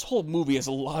say it. This whole movie has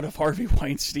a lot of Harvey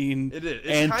Weinstein it is.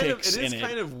 antics It is in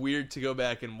kind it. of weird to go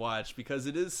back and watch because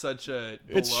it is such a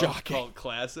It's beloved shocking. cult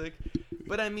classic.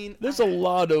 But I mean, There's a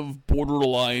lot of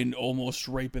borderline almost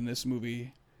rape in this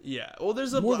movie. yeah. Well,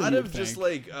 there's a More than lot you'd of just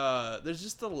think. like there's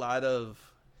just a lot of,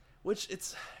 which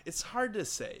it's hard to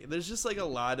say. There's just like a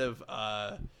lot of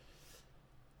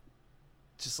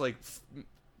just like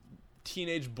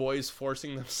teenage boys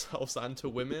forcing themselves onto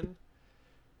women.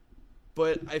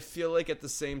 But I feel like at the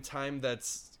same time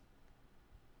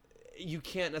you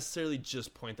can't necessarily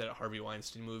just point that at Harvey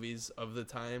Weinstein movies of the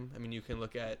time. I mean, you can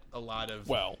look at a lot of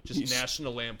just he's-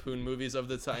 National Lampoon movies of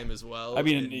the time as well. I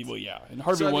mean, and- well, yeah. And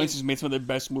Harvey So, I mean- Weinstein's made some of the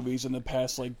best movies in the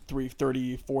past, like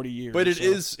 30, 40 years. But it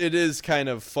so. is kind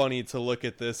of funny to look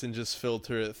at this and just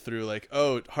filter it through like,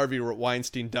 oh, Harvey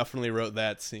Weinstein definitely wrote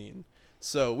that scene.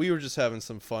 So we were just having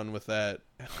some fun with that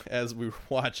as we were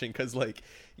watching, because like,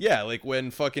 yeah, like when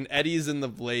fucking Eddie's in the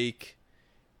lake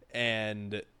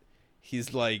and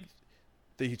he's like,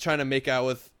 he's trying to make out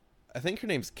with, I think her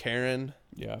name's Karen,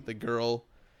 Yeah. the girl,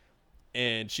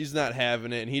 and she's not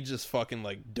having it, and he just fucking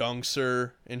like dunks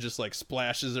her and just like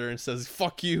splashes her and says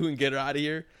fuck you and get her out of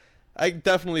here. I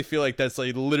definitely feel like that's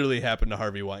like literally happened to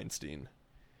Harvey Weinstein,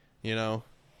 you know?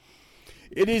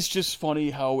 It is just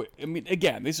funny how, I mean,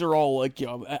 again, these are all like,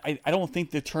 I don't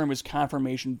think the term is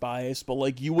confirmation bias, but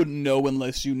like you wouldn't know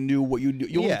unless you knew what you knew.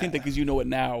 You only Yeah. think that because you know it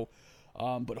now.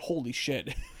 But holy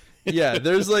shit. Yeah,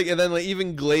 there's like, and then like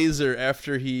even Glazer,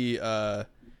 after he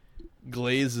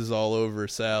glazes all over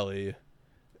Sally,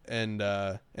 and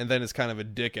then is kind of a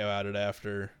dick about it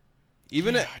after.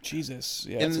 Even Yeah, Jesus.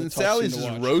 Yeah, it's a and tough Sally's scene to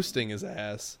just watch. roasting his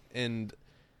ass, and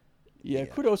Yeah,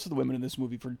 kudos to the women in this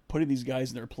movie for putting these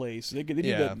guys in their place. They do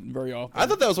Yeah. that very often. I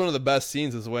thought that was one of the best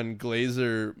scenes is when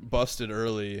Glazer busted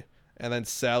early and then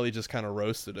Sally just kind of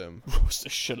roasted him. Roast the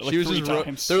shit. Like She was 3 just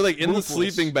times. they're like in Ruthless. the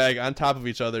sleeping bag on top of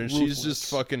each other, and she's Ruthless. just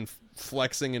fucking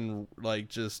flexing and like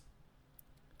just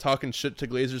talking shit to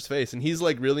Glazer's face, and he's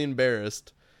like really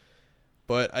embarrassed.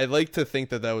 But I like to think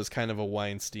that was kind of a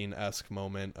Weinstein-esque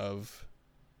moment of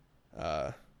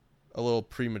a little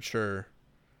premature.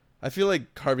 I feel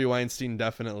like Harvey Weinstein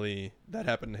definitely, that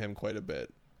happened to him quite a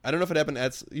bit. I don't know if it happened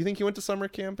at... You think he went to summer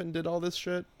camp and did all this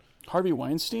shit? Harvey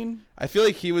Weinstein? I feel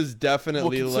like he was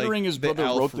definitely Considering like his the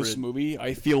brother wrote this Alfred. movie,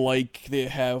 I feel like they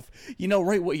have,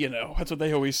 right what you know. That's what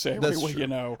they always say, That's right what true. you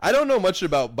know. I don't know much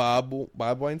about Bob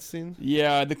Weinstein.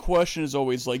 Yeah, the question is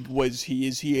always like, is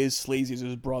he as sleazy as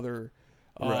his brother?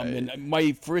 Right. And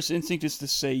my first instinct is to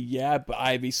say yeah, but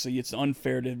obviously it's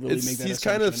unfair to really make that He's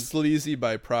assumption. kind of sleazy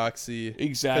by proxy.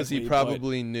 Exactly, Because he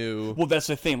probably knew. Well, that's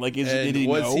the thing. Like, did And he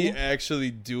was know? he actually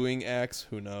doing acts?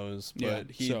 Who knows? Yeah,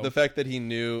 But so- the fact that he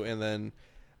knew, and then,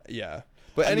 yeah.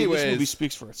 But I mean, anyways, this movie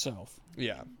speaks for itself.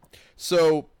 yeah.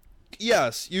 So,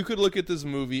 yes, you could look at this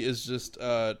movie as just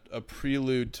a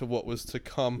prelude to what was to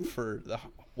come for the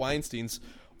Weinsteins,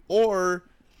 or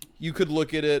you could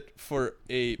look at it for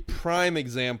a prime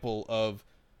example of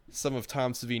some of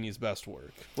Tom Savini's best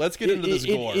work. Let's get into this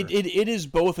gore. It is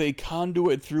both a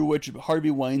conduit through which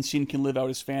Harvey Weinstein can live out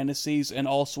his fantasies, and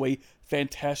also a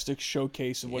fantastic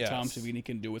showcase of what Tom Yes. Savini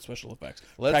can do with special effects,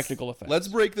 Let's- practical effects. Let's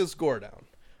break this gore down.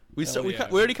 We yeah.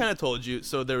 already kind of told you.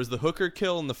 So there was the hooker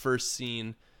kill in the first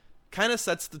scene. Kind of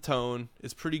sets the tone.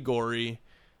 It's pretty gory.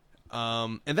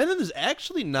 And then there's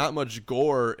actually not much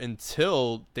gore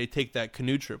until they take that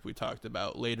canoe trip we talked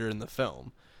about later in the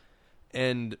film.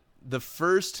 And the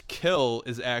first kill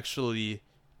is actually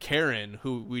Karen,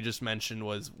 who we just mentioned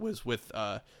was with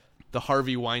the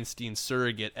Harvey Weinstein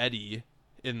surrogate Eddie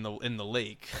in the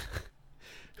lake.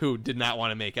 Who did not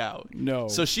want to make out. No.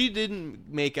 So she didn't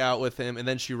make out with him, and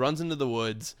then she runs into the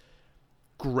woods,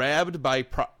 grabbed by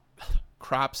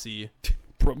Cropsy.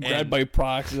 Grabbed by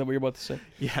prox. Is that what you're about to say?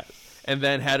 Yeah. And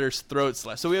then had her throat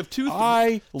slashed. So we have two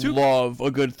Two love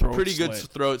a good throat pretty good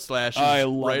slit. throat slashes I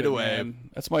love right it, away. man.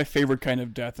 That's my favorite kind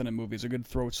of death in a movie. Is a good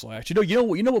throat slash. You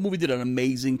know what movie did an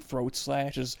amazing throat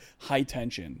slash is High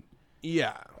Tension.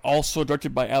 Yeah. Also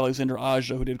directed by Alexander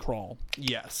Aja, who did Crawl.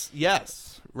 Yes.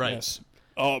 Right. Yes.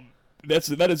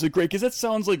 That is a great, because that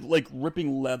sounds like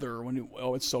ripping leather when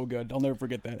it's so good. I'll never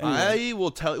forget that. Anyway. I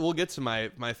will tell. We'll get to my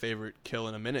favorite kill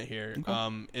in a minute here.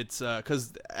 Okay. It's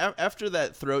because after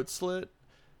that throat slit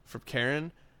from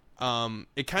Karen,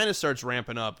 it kind of starts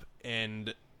ramping up,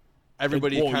 and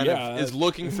everybody of is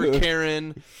looking for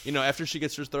Karen. After she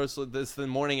gets her throat slit, this the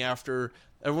morning after,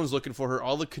 everyone's looking for her.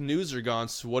 All the canoes are gone.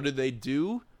 So what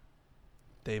do?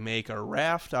 They make a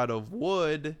raft out of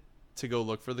wood to go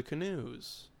look for the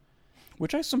canoes.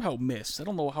 Which I somehow missed. I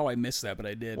don't know how I missed that, but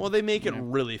I did. Well, they make it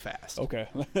really fast. Okay,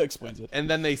 that explains it. And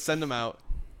then they send them out,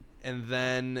 and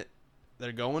then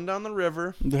they're going down the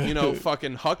river.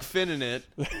 Fucking Huck Finn in it,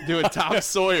 doing Tom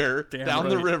Sawyer down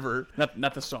the right. river.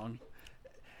 Not the song.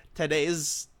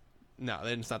 Today's no,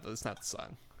 it's not the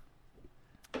song.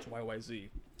 It's YYZ.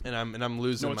 And I'm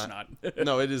losing No, it's my. not.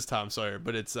 No, it is Tom Sawyer,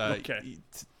 but it's Okay.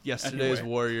 Yesterday's Anyway.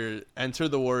 warrior. Enter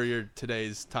the warrior.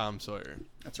 Today's Tom Sawyer.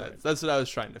 That's right. That's what I was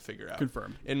trying to figure out.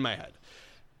 Confirmed. In my head.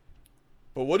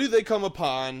 But what do they come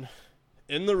upon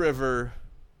in the river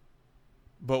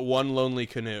but one lonely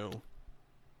canoe?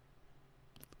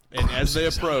 And as they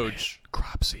approach,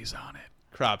 Cropsy's on it.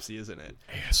 Cropsy is in it.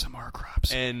 ASMR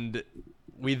Cropsy. And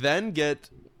we then get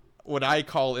what I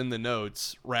call in the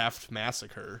notes Raft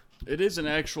Massacre. It is an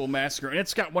actual massacre, and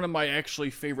it's got one of my actually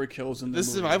favorite kills in the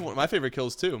This movie. is my favorite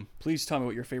kills too. Please tell me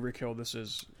what your favorite kill this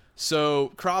is.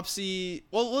 So Cropsy,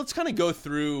 well, let's kind of go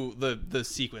through the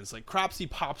sequence. Like Cropsy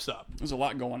pops up. There's a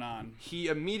lot going on. He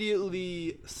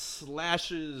immediately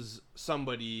slashes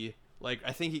somebody. Like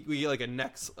I think we get like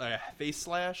a face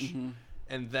slash,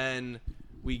 and then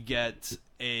we get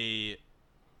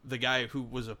the guy who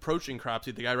was approaching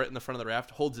Cropsy, the guy right in the front of the raft,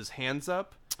 holds his hands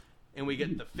up, and we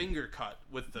get the finger cut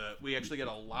we actually get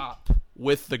a lop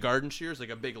with the garden shears, like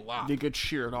a big lop. They get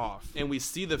sheared off. And we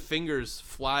see the fingers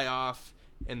fly off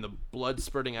and the blood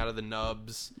spurting out of the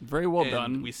nubs. Very well and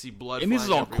done. We see blood And these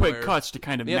flying are all everywhere. quick cuts to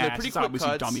kind of Yeah, they're match. pretty It's quick obviously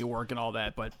cuts. dummy work and all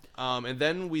that, but And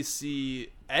then we see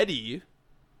Eddie,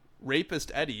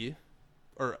 rapist Eddie,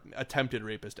 or attempted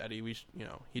rapist Eddie.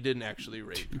 He didn't actually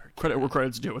rape. credit where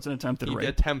credit's due. It's an attempted He rape.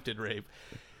 attempted rape.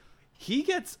 He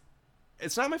gets.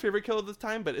 It's not my favorite kill of the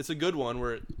time, but it's a good one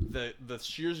where the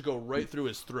shears go right through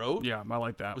his throat. Yeah, I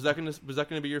like that. Was that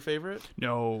gonna be your favorite?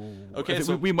 No. Okay, I think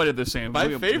so we might have the same. My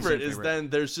we have the same favorite is then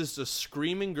there's just a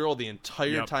screaming girl the entire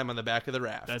Yep. time on the back of the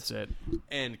raft. That's it.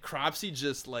 And Cropsy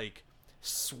just like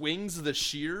swings the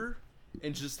shear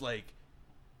and just like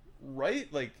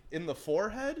right like in the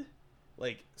forehead,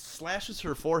 like slashes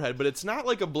her forehead, but it's not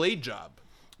like a blade job.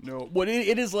 No, what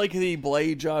it is like the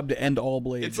blade job to end all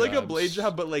blade It's jobs. like a blade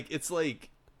job, but like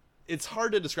it's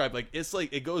hard to describe. Like it's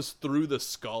like it goes through the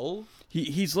skull.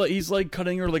 He's like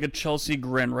cutting her like a Chelsea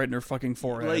grin right in her fucking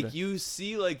forehead. Like you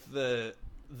see like the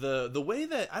way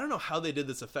that I don't know how they did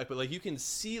this effect, but like you can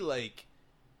see like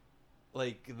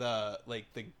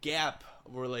the gap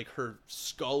where like her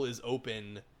skull is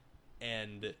open,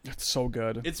 and It's so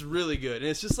good. it's really good. And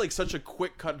it's just like such a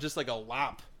quick cut, just like a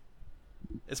lop.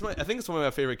 I think it's one of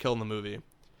my favorite kill in the movie.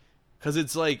 Because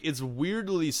it's like, it's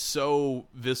weirdly so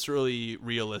viscerally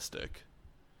realistic.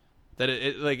 That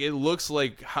it looks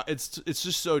like, it's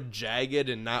just so jagged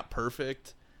and not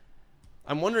perfect.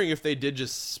 I'm wondering if they did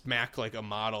just smack like a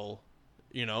model,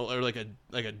 you know, or like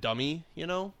a dummy, you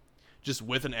know, just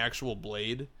with an actual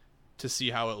blade to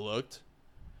see how it looked.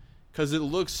 Because it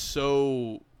looks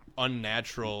so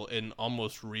unnatural and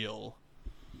almost real.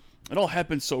 It all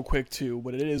happens so quick too,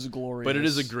 but it is glorious. But it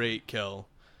is a great kill.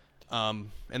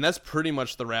 And that's pretty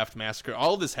much the Raft Massacre.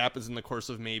 All of this happens in the course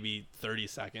of maybe 30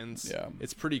 seconds. Yeah.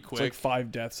 It's pretty quick. It's like 5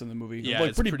 deaths in the movie. Yeah, like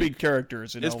it's pretty pretty- big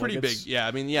characters. You know? It's pretty like big. Yeah,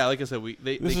 I mean, yeah, like I said, This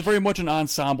they is very much an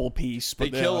ensemble piece. they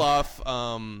But kill off,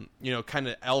 you know, kind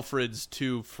of Alfred's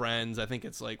 2 friends. I think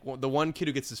it's like the one kid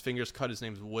who gets his fingers cut. His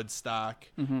name's Woodstock,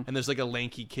 and there's like a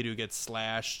lanky kid who gets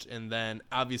slashed, and then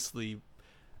obviously,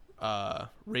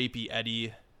 rapey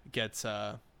Eddie gets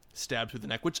stabbed through the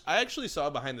neck, which I actually saw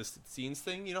behind the scenes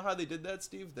thing. You know how they did that,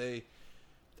 Steve?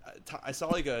 I saw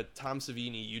like a Tom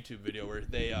Savini YouTube video where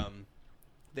they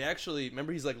actually,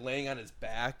 remember he's like laying on his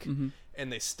back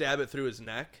and they stab it through his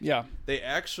neck. Yeah. They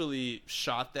actually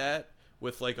shot that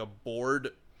with like a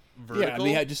board vertical. Yeah, and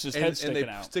they had just his head and sticking they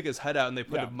out. stick his head out and they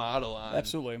put Yeah. a model on.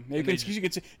 Absolutely. And You can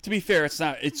see, to be fair, it's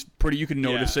not. It's pretty. You can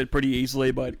notice Yeah. it pretty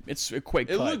easily, but it's a quick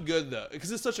It cut. looked good though,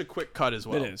 because it's such a quick cut as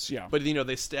well. It is, yeah. But you know,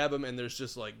 they stab him, and there's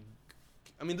just like,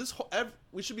 I mean,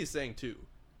 we should be saying too,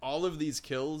 all of these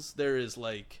kills, there is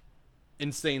like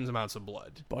insane amounts of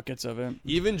blood. Buckets of it.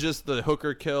 Even just the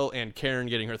hooker kill and Karen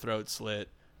getting her throat slit,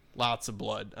 lots of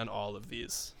blood on all of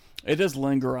these. It does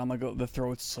linger on like the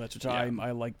throat slits, which Yeah. I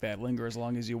like that. Linger as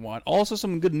long as you want. Also,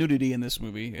 some good nudity in this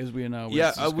movie, as we know. Yeah,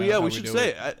 This is we kinda how should do say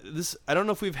it. I don't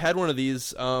know if we've had one of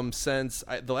these since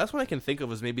the last one I can think of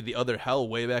was maybe The Other Hell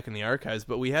way back in the archives,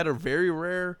 but we had a very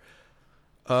rare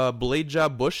blade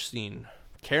job bush scene.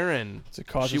 Karen, It's a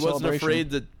cause she of wasn't celebration.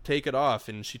 afraid to take it off,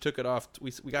 and she took it off.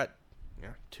 We got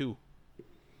 2.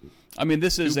 I mean,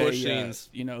 this is bush a scenes.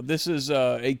 this is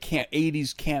a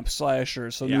 80s camp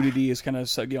slasher, so Yeah. nudity is kind of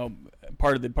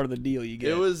part of the deal you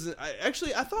get. It was I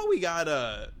thought we got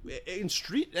in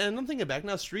street, and I'm thinking back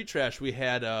now, Street Trash. We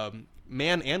had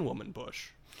man and woman bush.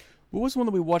 What was the one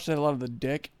that we watched that had a lot of the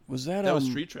dick? Was that That was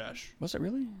Street Trash. Was it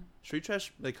really? Street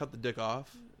Trash. They cut the dick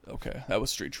off. Okay, that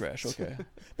was Street Trash. Okay,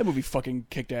 that movie fucking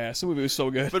kicked ass. That movie was so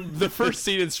good. But the first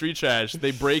scene in Street Trash, they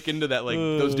break into that like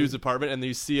those dudes' apartment, and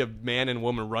you see a man and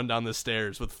woman run down the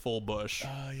stairs with full bush.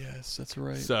 Ah, yes, that's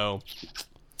right. So,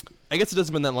 I guess it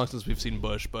hasn't been that long since we've seen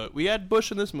Bush, but we had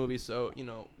Bush in this movie, so you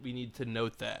know we need to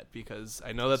note that because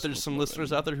I know that there's some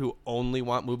listeners out there who only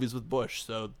want movies with Bush,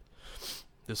 so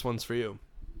this one's for you.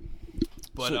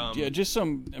 But So, yeah, just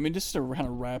some. I mean, just to kind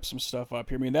of wrap some stuff up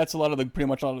here. I mean, that's pretty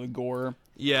much a lot of the gore.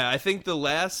 yeah, I think the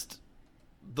last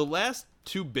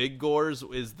 2 big gores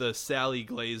is the Sally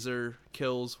Glazer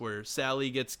kills, where Sally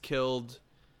gets killed,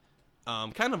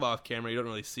 kind of off camera. You don't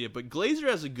really see it, but Glazer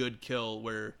has a good kill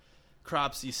where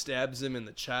Cropsey stabs him in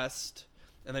the chest,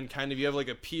 and then kind of you have like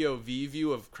a POV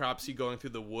view of Cropsey going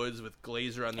through the woods with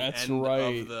Glazer on the That's end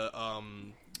right. of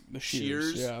The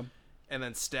shears, yeah. and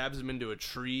then stabs him into a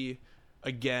tree.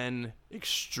 Again,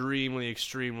 extremely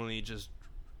just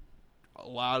a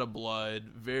lot of blood,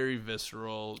 very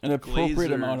visceral. An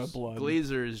appropriate amount of Glazer's- blood.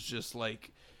 Glazer is just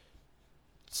like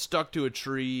stuck to a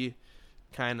tree,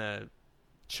 kind of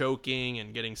choking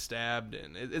and getting stabbed,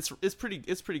 and it's pretty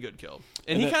good kill.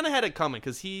 And he kind of had it coming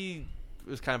because he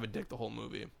was kind of a dick the whole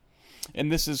movie.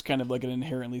 And this is kind of like an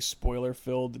inherently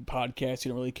spoiler-filled podcast. You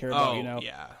don't really care about, Oh, you know.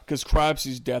 yeah. Because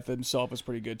Cropsey's death himself is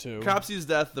pretty good too. Cropsey's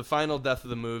death, the final death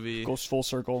of the movie. Goes full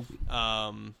circle.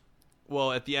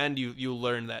 Well, at the end, you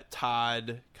learn that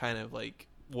Todd kind of like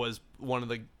was one of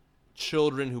the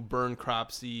children who burned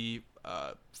Cropsey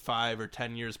 5 or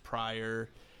 10 years prior.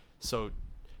 So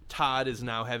Todd is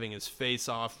now having his face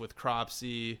off with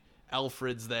Cropsey.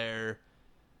 Alfred's there.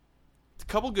 A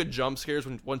couple good jump scares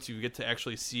once you get to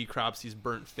actually see Cropsey's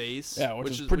burnt face. Yeah,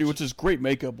 which is great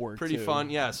makeup work. pretty too. fun.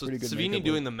 Yeah, so Pretty good Savini makeup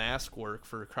doing work. the mask work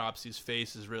for Cropsey's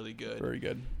face is really good. Very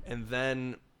good. And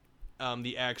then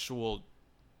the actual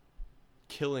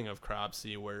killing of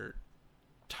Cropsey where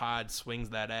Todd swings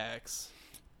that axe.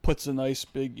 Puts a nice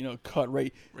big, cut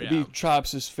right. Yeah. He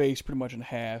chops his face pretty much in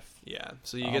half. Yeah,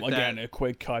 so you get again, that. a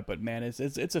quick cut, but man, it's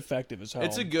effective as hell.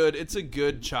 It's a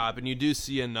good chop, and you do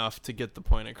see enough to get the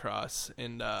point across.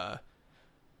 And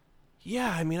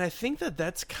yeah, I mean, I think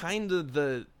that's kind of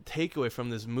the takeaway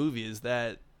from this movie is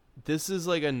that this is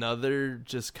like another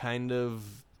just kind of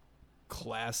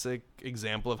classic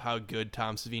example of how good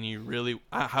Tom Savini really,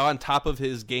 how on top of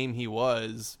his game he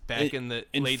was back in the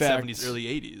late 70s, early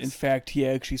 80s. In fact, he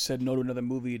actually said no to another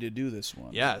movie to do this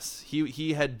one. Yes,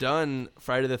 he had done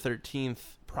Friday the 13th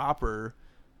proper,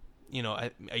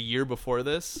 a year before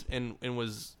this, and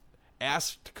was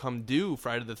asked to come do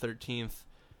Friday the 13th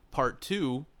Part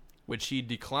 2, which he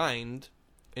declined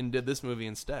and did this movie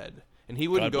instead. And he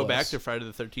wouldn't go back to Friday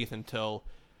the 13th until,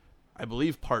 I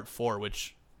believe, Part 4,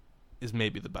 which is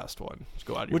maybe the best one. Just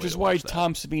go out of your Which way is to why watch that.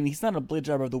 Tom Savini, he's not a blade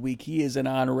jobber of the week. He is an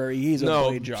honorary. He's a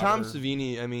blade jobber. Tom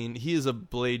Savini, I mean, he is a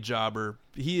blade jobber.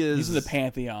 He's in the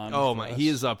pantheon. Oh my, he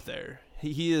is up there.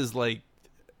 He is like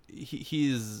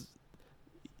he's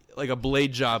like a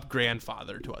blade job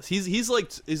grandfather to us. He's like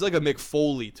a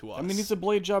McFoley to us. I mean, he's a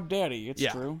blade job daddy. It's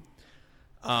Yeah. true.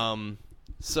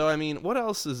 So, I mean, what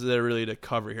else is there really to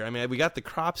cover here? I mean, we got the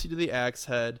Cropsey to the axe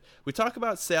head. We talk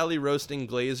about Sally roasting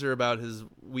Glazer about his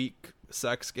weak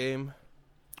sex game.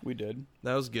 We did.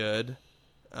 That was good.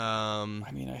 I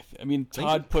mean,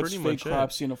 Todd puts pretty fake much it.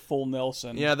 Cropsey in a full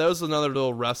Nelson. Yeah, that was another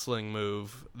little wrestling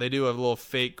move. They do a little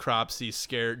fake Cropsey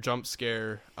jump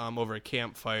scare over a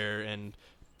campfire, and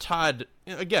Todd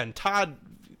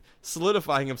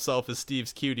solidifying himself as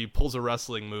Steve's cutie pulls a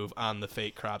wrestling move on the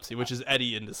fake Cropsey, which is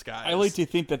Eddie in disguise. I like to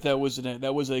think that was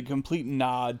a complete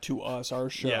nod to us, our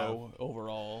show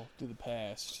overall, to the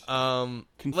past. like we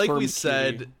Confirmed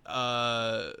said,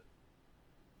 cutie.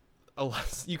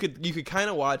 you could kind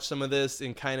of watch some of this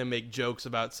and kind of make jokes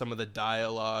about some of the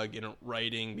dialogue and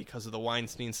writing because of the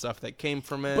Weinstein stuff that came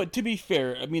from it. But to be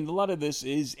fair, I mean, a lot of this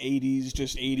is 80s,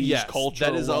 just 80s yes, culture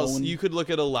that is alone. also, you could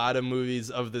look at a lot of movies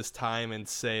of this time and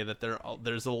say that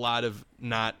there's a lot of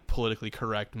not politically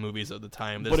correct movies of the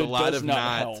time. There's But a it lot does of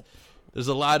not help. There's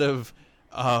a lot of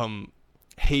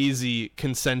hazy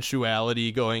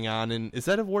consensuality going on, and is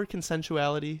that a word,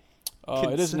 consensuality?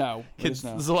 It is now. There's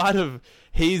a lot of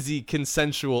hazy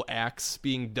consensual acts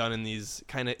being done in these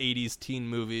kind of 80s teen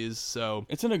movies, so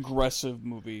It's an aggressive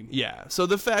movie. yeah. So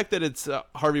the fact that it's a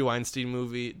Harvey Weinstein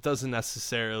movie doesn't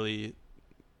necessarily,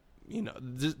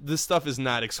 this stuff is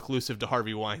not exclusive to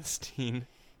Harvey Weinstein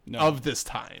of this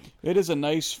time. It is a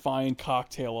nice, fine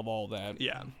cocktail of all that.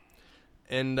 Yeah.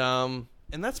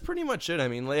 And that's pretty much it. I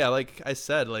mean, yeah, like I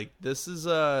said, like this is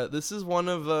one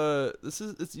of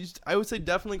I would say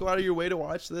definitely go out of your way to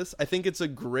watch this. I think it's a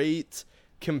great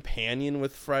companion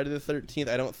with Friday the 13th.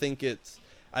 I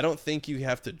don't think you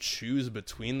have to choose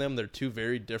between them. They're two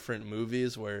very different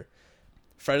movies where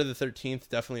Friday the 13th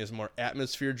definitely is more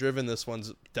atmosphere driven. This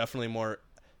one's definitely more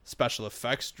special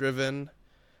effects driven.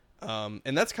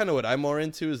 And that's kind of what I'm more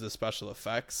into is the special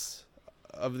effects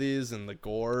of these and the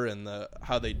gore and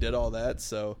how they did all that.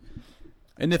 So,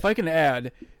 and if I can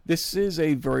add, this is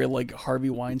a very like Harvey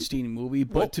Weinstein movie.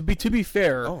 But to be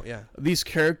fair, these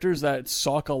characters that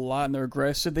suck a lot and they're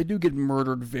aggressive, they do get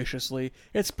murdered viciously.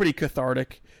 It's pretty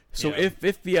cathartic. So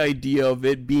if the idea of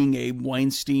it being a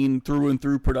Weinstein through and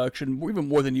through production, even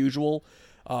more than usual,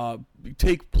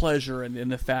 take pleasure in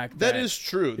the fact that is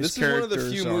true. This is one of the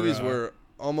few movies where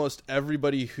almost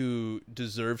everybody who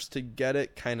deserves to get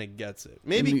it kind of gets it.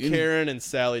 Maybe Karen and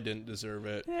Sally didn't deserve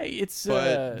it. Yeah,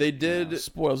 but they did.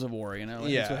 Spoils of war,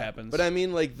 that's what happens. But I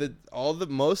mean, like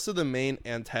most of the main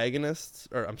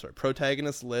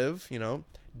protagonists live.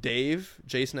 Dave,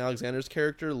 Jason Alexander's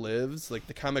character, lives. Like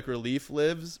the comic relief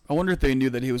lives. I wonder if they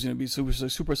knew that he was going to be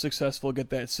super successful,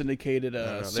 get that syndicated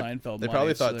Seinfeld. They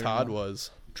probably thought Todd was.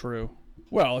 True.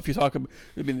 Well, if you talk about,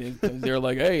 they're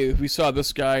like, hey, we saw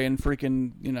this guy in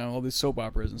freaking, all these soap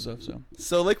operas and stuff.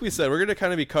 So like we said, we're going to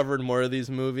kind of be covering more of these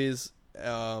movies,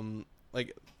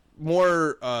 like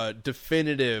more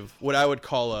definitive, what I would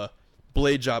call a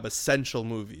blade job essential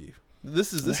movie.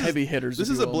 This is heavy hitters. This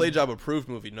is a blade job approved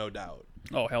movie, no doubt.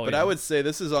 Oh hell yeah! But I would say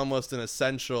this is almost an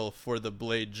essential for the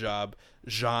blade job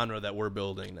genre that we're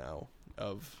building now.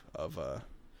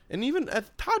 And even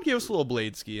Todd gave us a little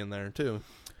blade ski in there too.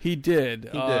 He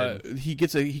did. He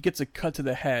gets a cut to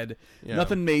the head. Yeah.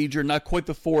 Nothing major. Not quite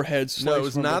the forehead. No, it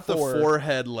was not the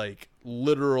forehead like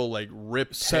literal like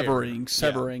rip severing.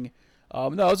 Yeah.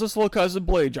 No, it was just a little cut as a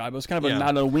blade job. It was kind of a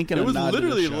nod, a wink, and a nod. It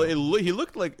was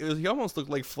literally. He almost looked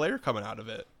like Flair coming out of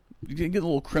it. You can get a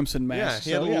little crimson Yeah, mask.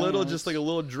 he had so, a little, it's- just like a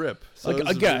little drip. So like, it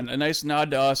was again, a nice nod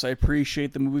to us. I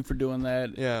appreciate the movie for doing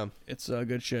that. yeah. It's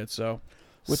good shit. So,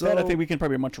 with that, I So- think we can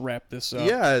probably much wrap this up.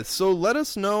 Yeah, so let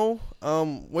us know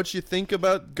what you think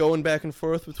about going back and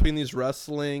forth between these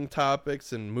wrestling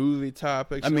topics and movie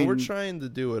topics. I You know, we're mean- trying to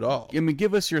do it all. I mean,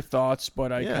 give us your thoughts,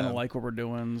 but I Yeah. kind of like what we're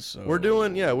doing. So We're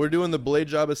doing the Blade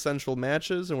Job Essential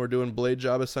matches, and we're doing Blade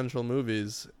Job Essential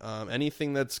movies.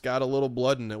 Anything that's got a little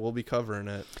blood in it, we'll be covering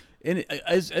it. And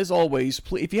as always,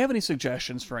 please, if you have any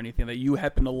suggestions for anything that you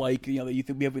happen to like, that you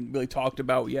think we haven't really talked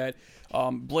about yet,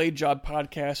 Blade Job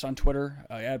Podcast on Twitter,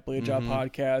 at Blade Job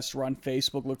Podcast. We're on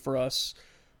Facebook. Look for us.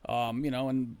 And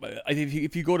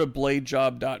if you go to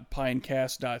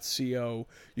bladejob.pinecast.co,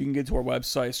 you can get to our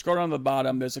website. Scroll down to the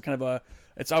bottom. There's a kind of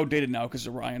it's outdated now because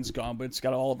Ryan's gone, but it's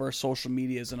got all of our social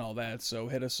medias and all that. So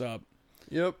hit us up.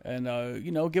 Yep. And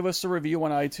give us a review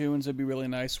on iTunes. It'd be really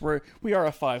nice. We are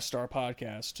a 5-star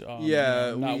podcast.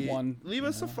 Not one. Leave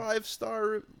us a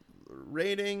 5-star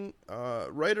rating.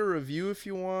 Write a review if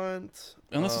you want.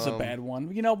 Unless it's a bad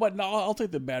one. You know what? No, I'll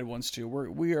take the bad ones too.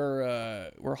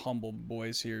 We're humble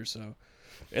boys here. So,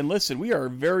 and listen, we are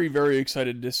very, very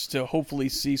excited to hopefully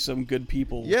see some good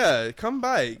people. Yeah, come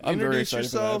by. I'm very Introduce excited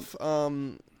for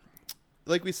yourself.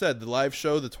 Like we said, the live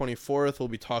show, the 24th. We'll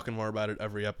be talking more about it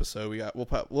every episode.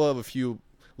 We'll have a few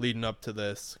leading up to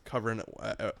this, covering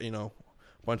a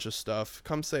bunch of stuff.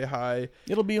 Come say hi.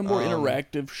 It'll be a more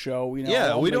interactive show. Yeah,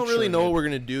 I'll we make don't really sure know that- what we're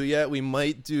gonna do yet. We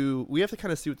have to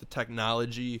kind of see what the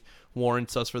technology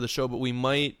warrants us for the show, but we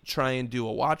might try and do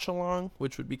a watch along,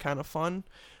 which would be kind of fun.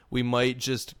 We might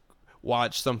just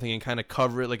watch something and kind of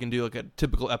cover it, and do like a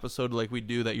typical episode like we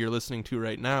do that you're listening to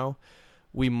right now.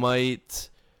 We might.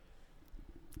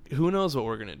 Who knows what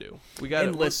we're gonna do? We got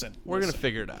to listen. We're gonna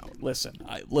figure it out. Listen.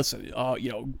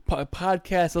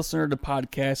 Podcast listener to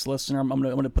podcast listener. I'm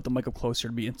gonna put the mic up closer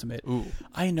to be intimate. Ooh.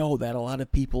 I know that a lot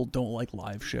of people don't like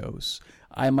live shows.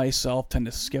 I myself tend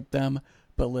to skip them.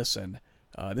 But listen,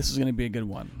 this is gonna be a good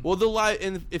one. Well, the live,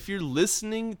 and if you're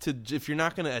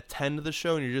not going to attend the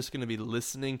show and you're just going to be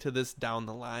listening to this down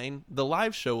the line, the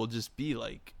live show will just be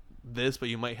like this, but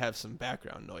you might have some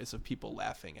background noise of people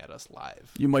laughing at us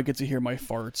live. You might get to hear my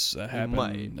farts that happen.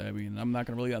 might. I mean, I'm not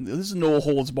gonna really. This is no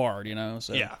holds barred,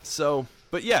 So Yeah. So,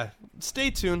 but yeah, stay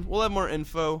tuned. We'll have more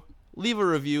info. Leave a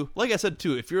review. Like I said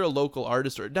too, if you're a local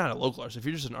artist, or not a local artist, if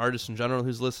you're just an artist in general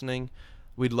who's listening,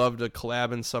 we'd love to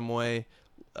collab in some way.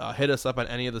 Hit us up on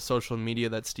any of the social media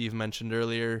that Steve mentioned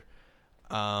earlier.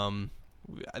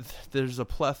 There's a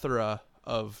plethora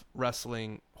of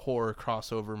wrestling horror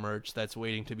crossover merch that's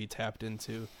waiting to be tapped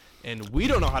into, and we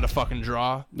don't know how to fucking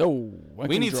draw. No,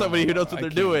 We need somebody who knows what they're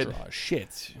doing.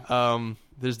 Shit.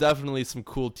 There's definitely some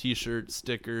cool t-shirts,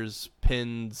 stickers,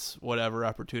 pins, whatever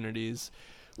opportunities.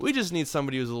 We just need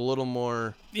somebody who's a little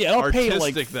more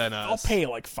artistic than us. I'll pay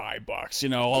like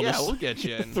 $5. I'll Yeah, just we'll get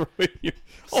you in. throw you.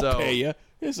 I'll So- pay you.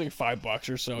 It's like $5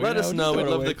 or so. Let us know. just We'd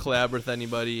throw it love to away. collab with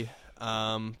anybody.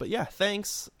 But yeah,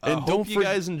 thanks. And Hope don't you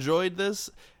guys enjoyed this.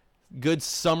 Good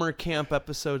summer camp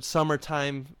episode.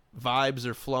 Summertime vibes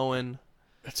are flowing.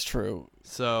 That's true.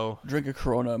 So Drink a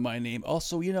Corona in my name.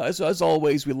 Also, as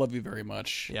always, we love you very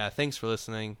much. yeah, thanks for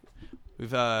listening.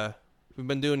 We've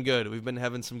been doing good. We've been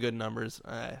having some good numbers.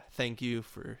 Thank you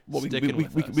for sticking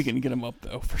with us. We can get them up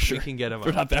though for sure. We can get them They're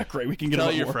up. not that great. We can get Tell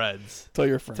them up your more. friends. Tell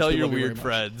your friends. Tell We your love you very weird much.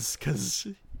 friends, because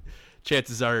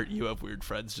chances are you have weird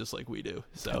friends just like we do.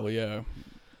 So Hell yeah.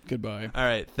 Goodbye. all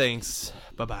right, thanks.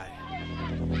 Bye-bye.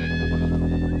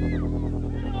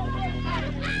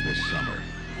 This summer,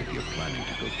 if you're planning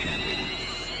to go camping,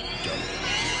 don't.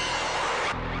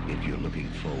 If you're looking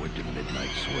forward to midnight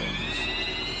swims,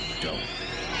 don't.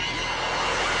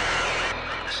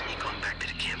 Sneak on back to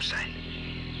the campsite.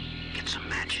 Get some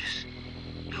matches.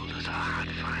 Build us a hot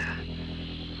fire.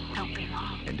 Don't be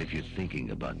long. And if you're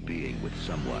thinking about being with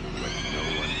someone where no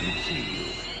one can see you,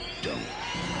 don't.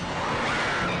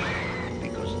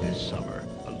 Because this summer,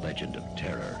 A Legend of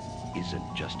Terror isn't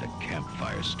just a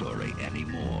campfire story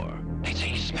anymore. They say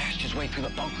he smashed his way through the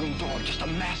bunk room door, just a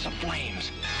mass of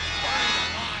flames. Burned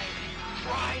alive,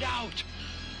 cried out,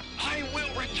 "I will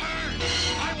return!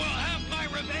 I will have my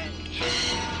revenge!"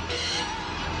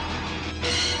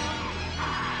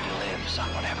 He lives on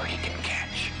whatever he can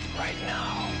catch. Right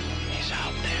now, he's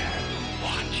out there,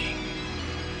 watching,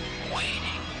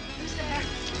 waiting. Who's there?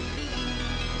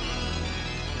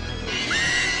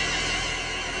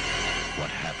 What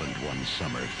happened one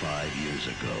summer 5 years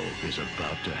ago is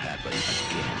about to happen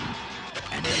again,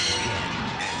 and again,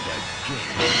 and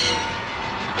again.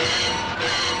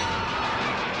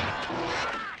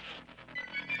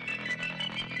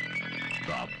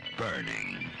 The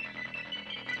Burning.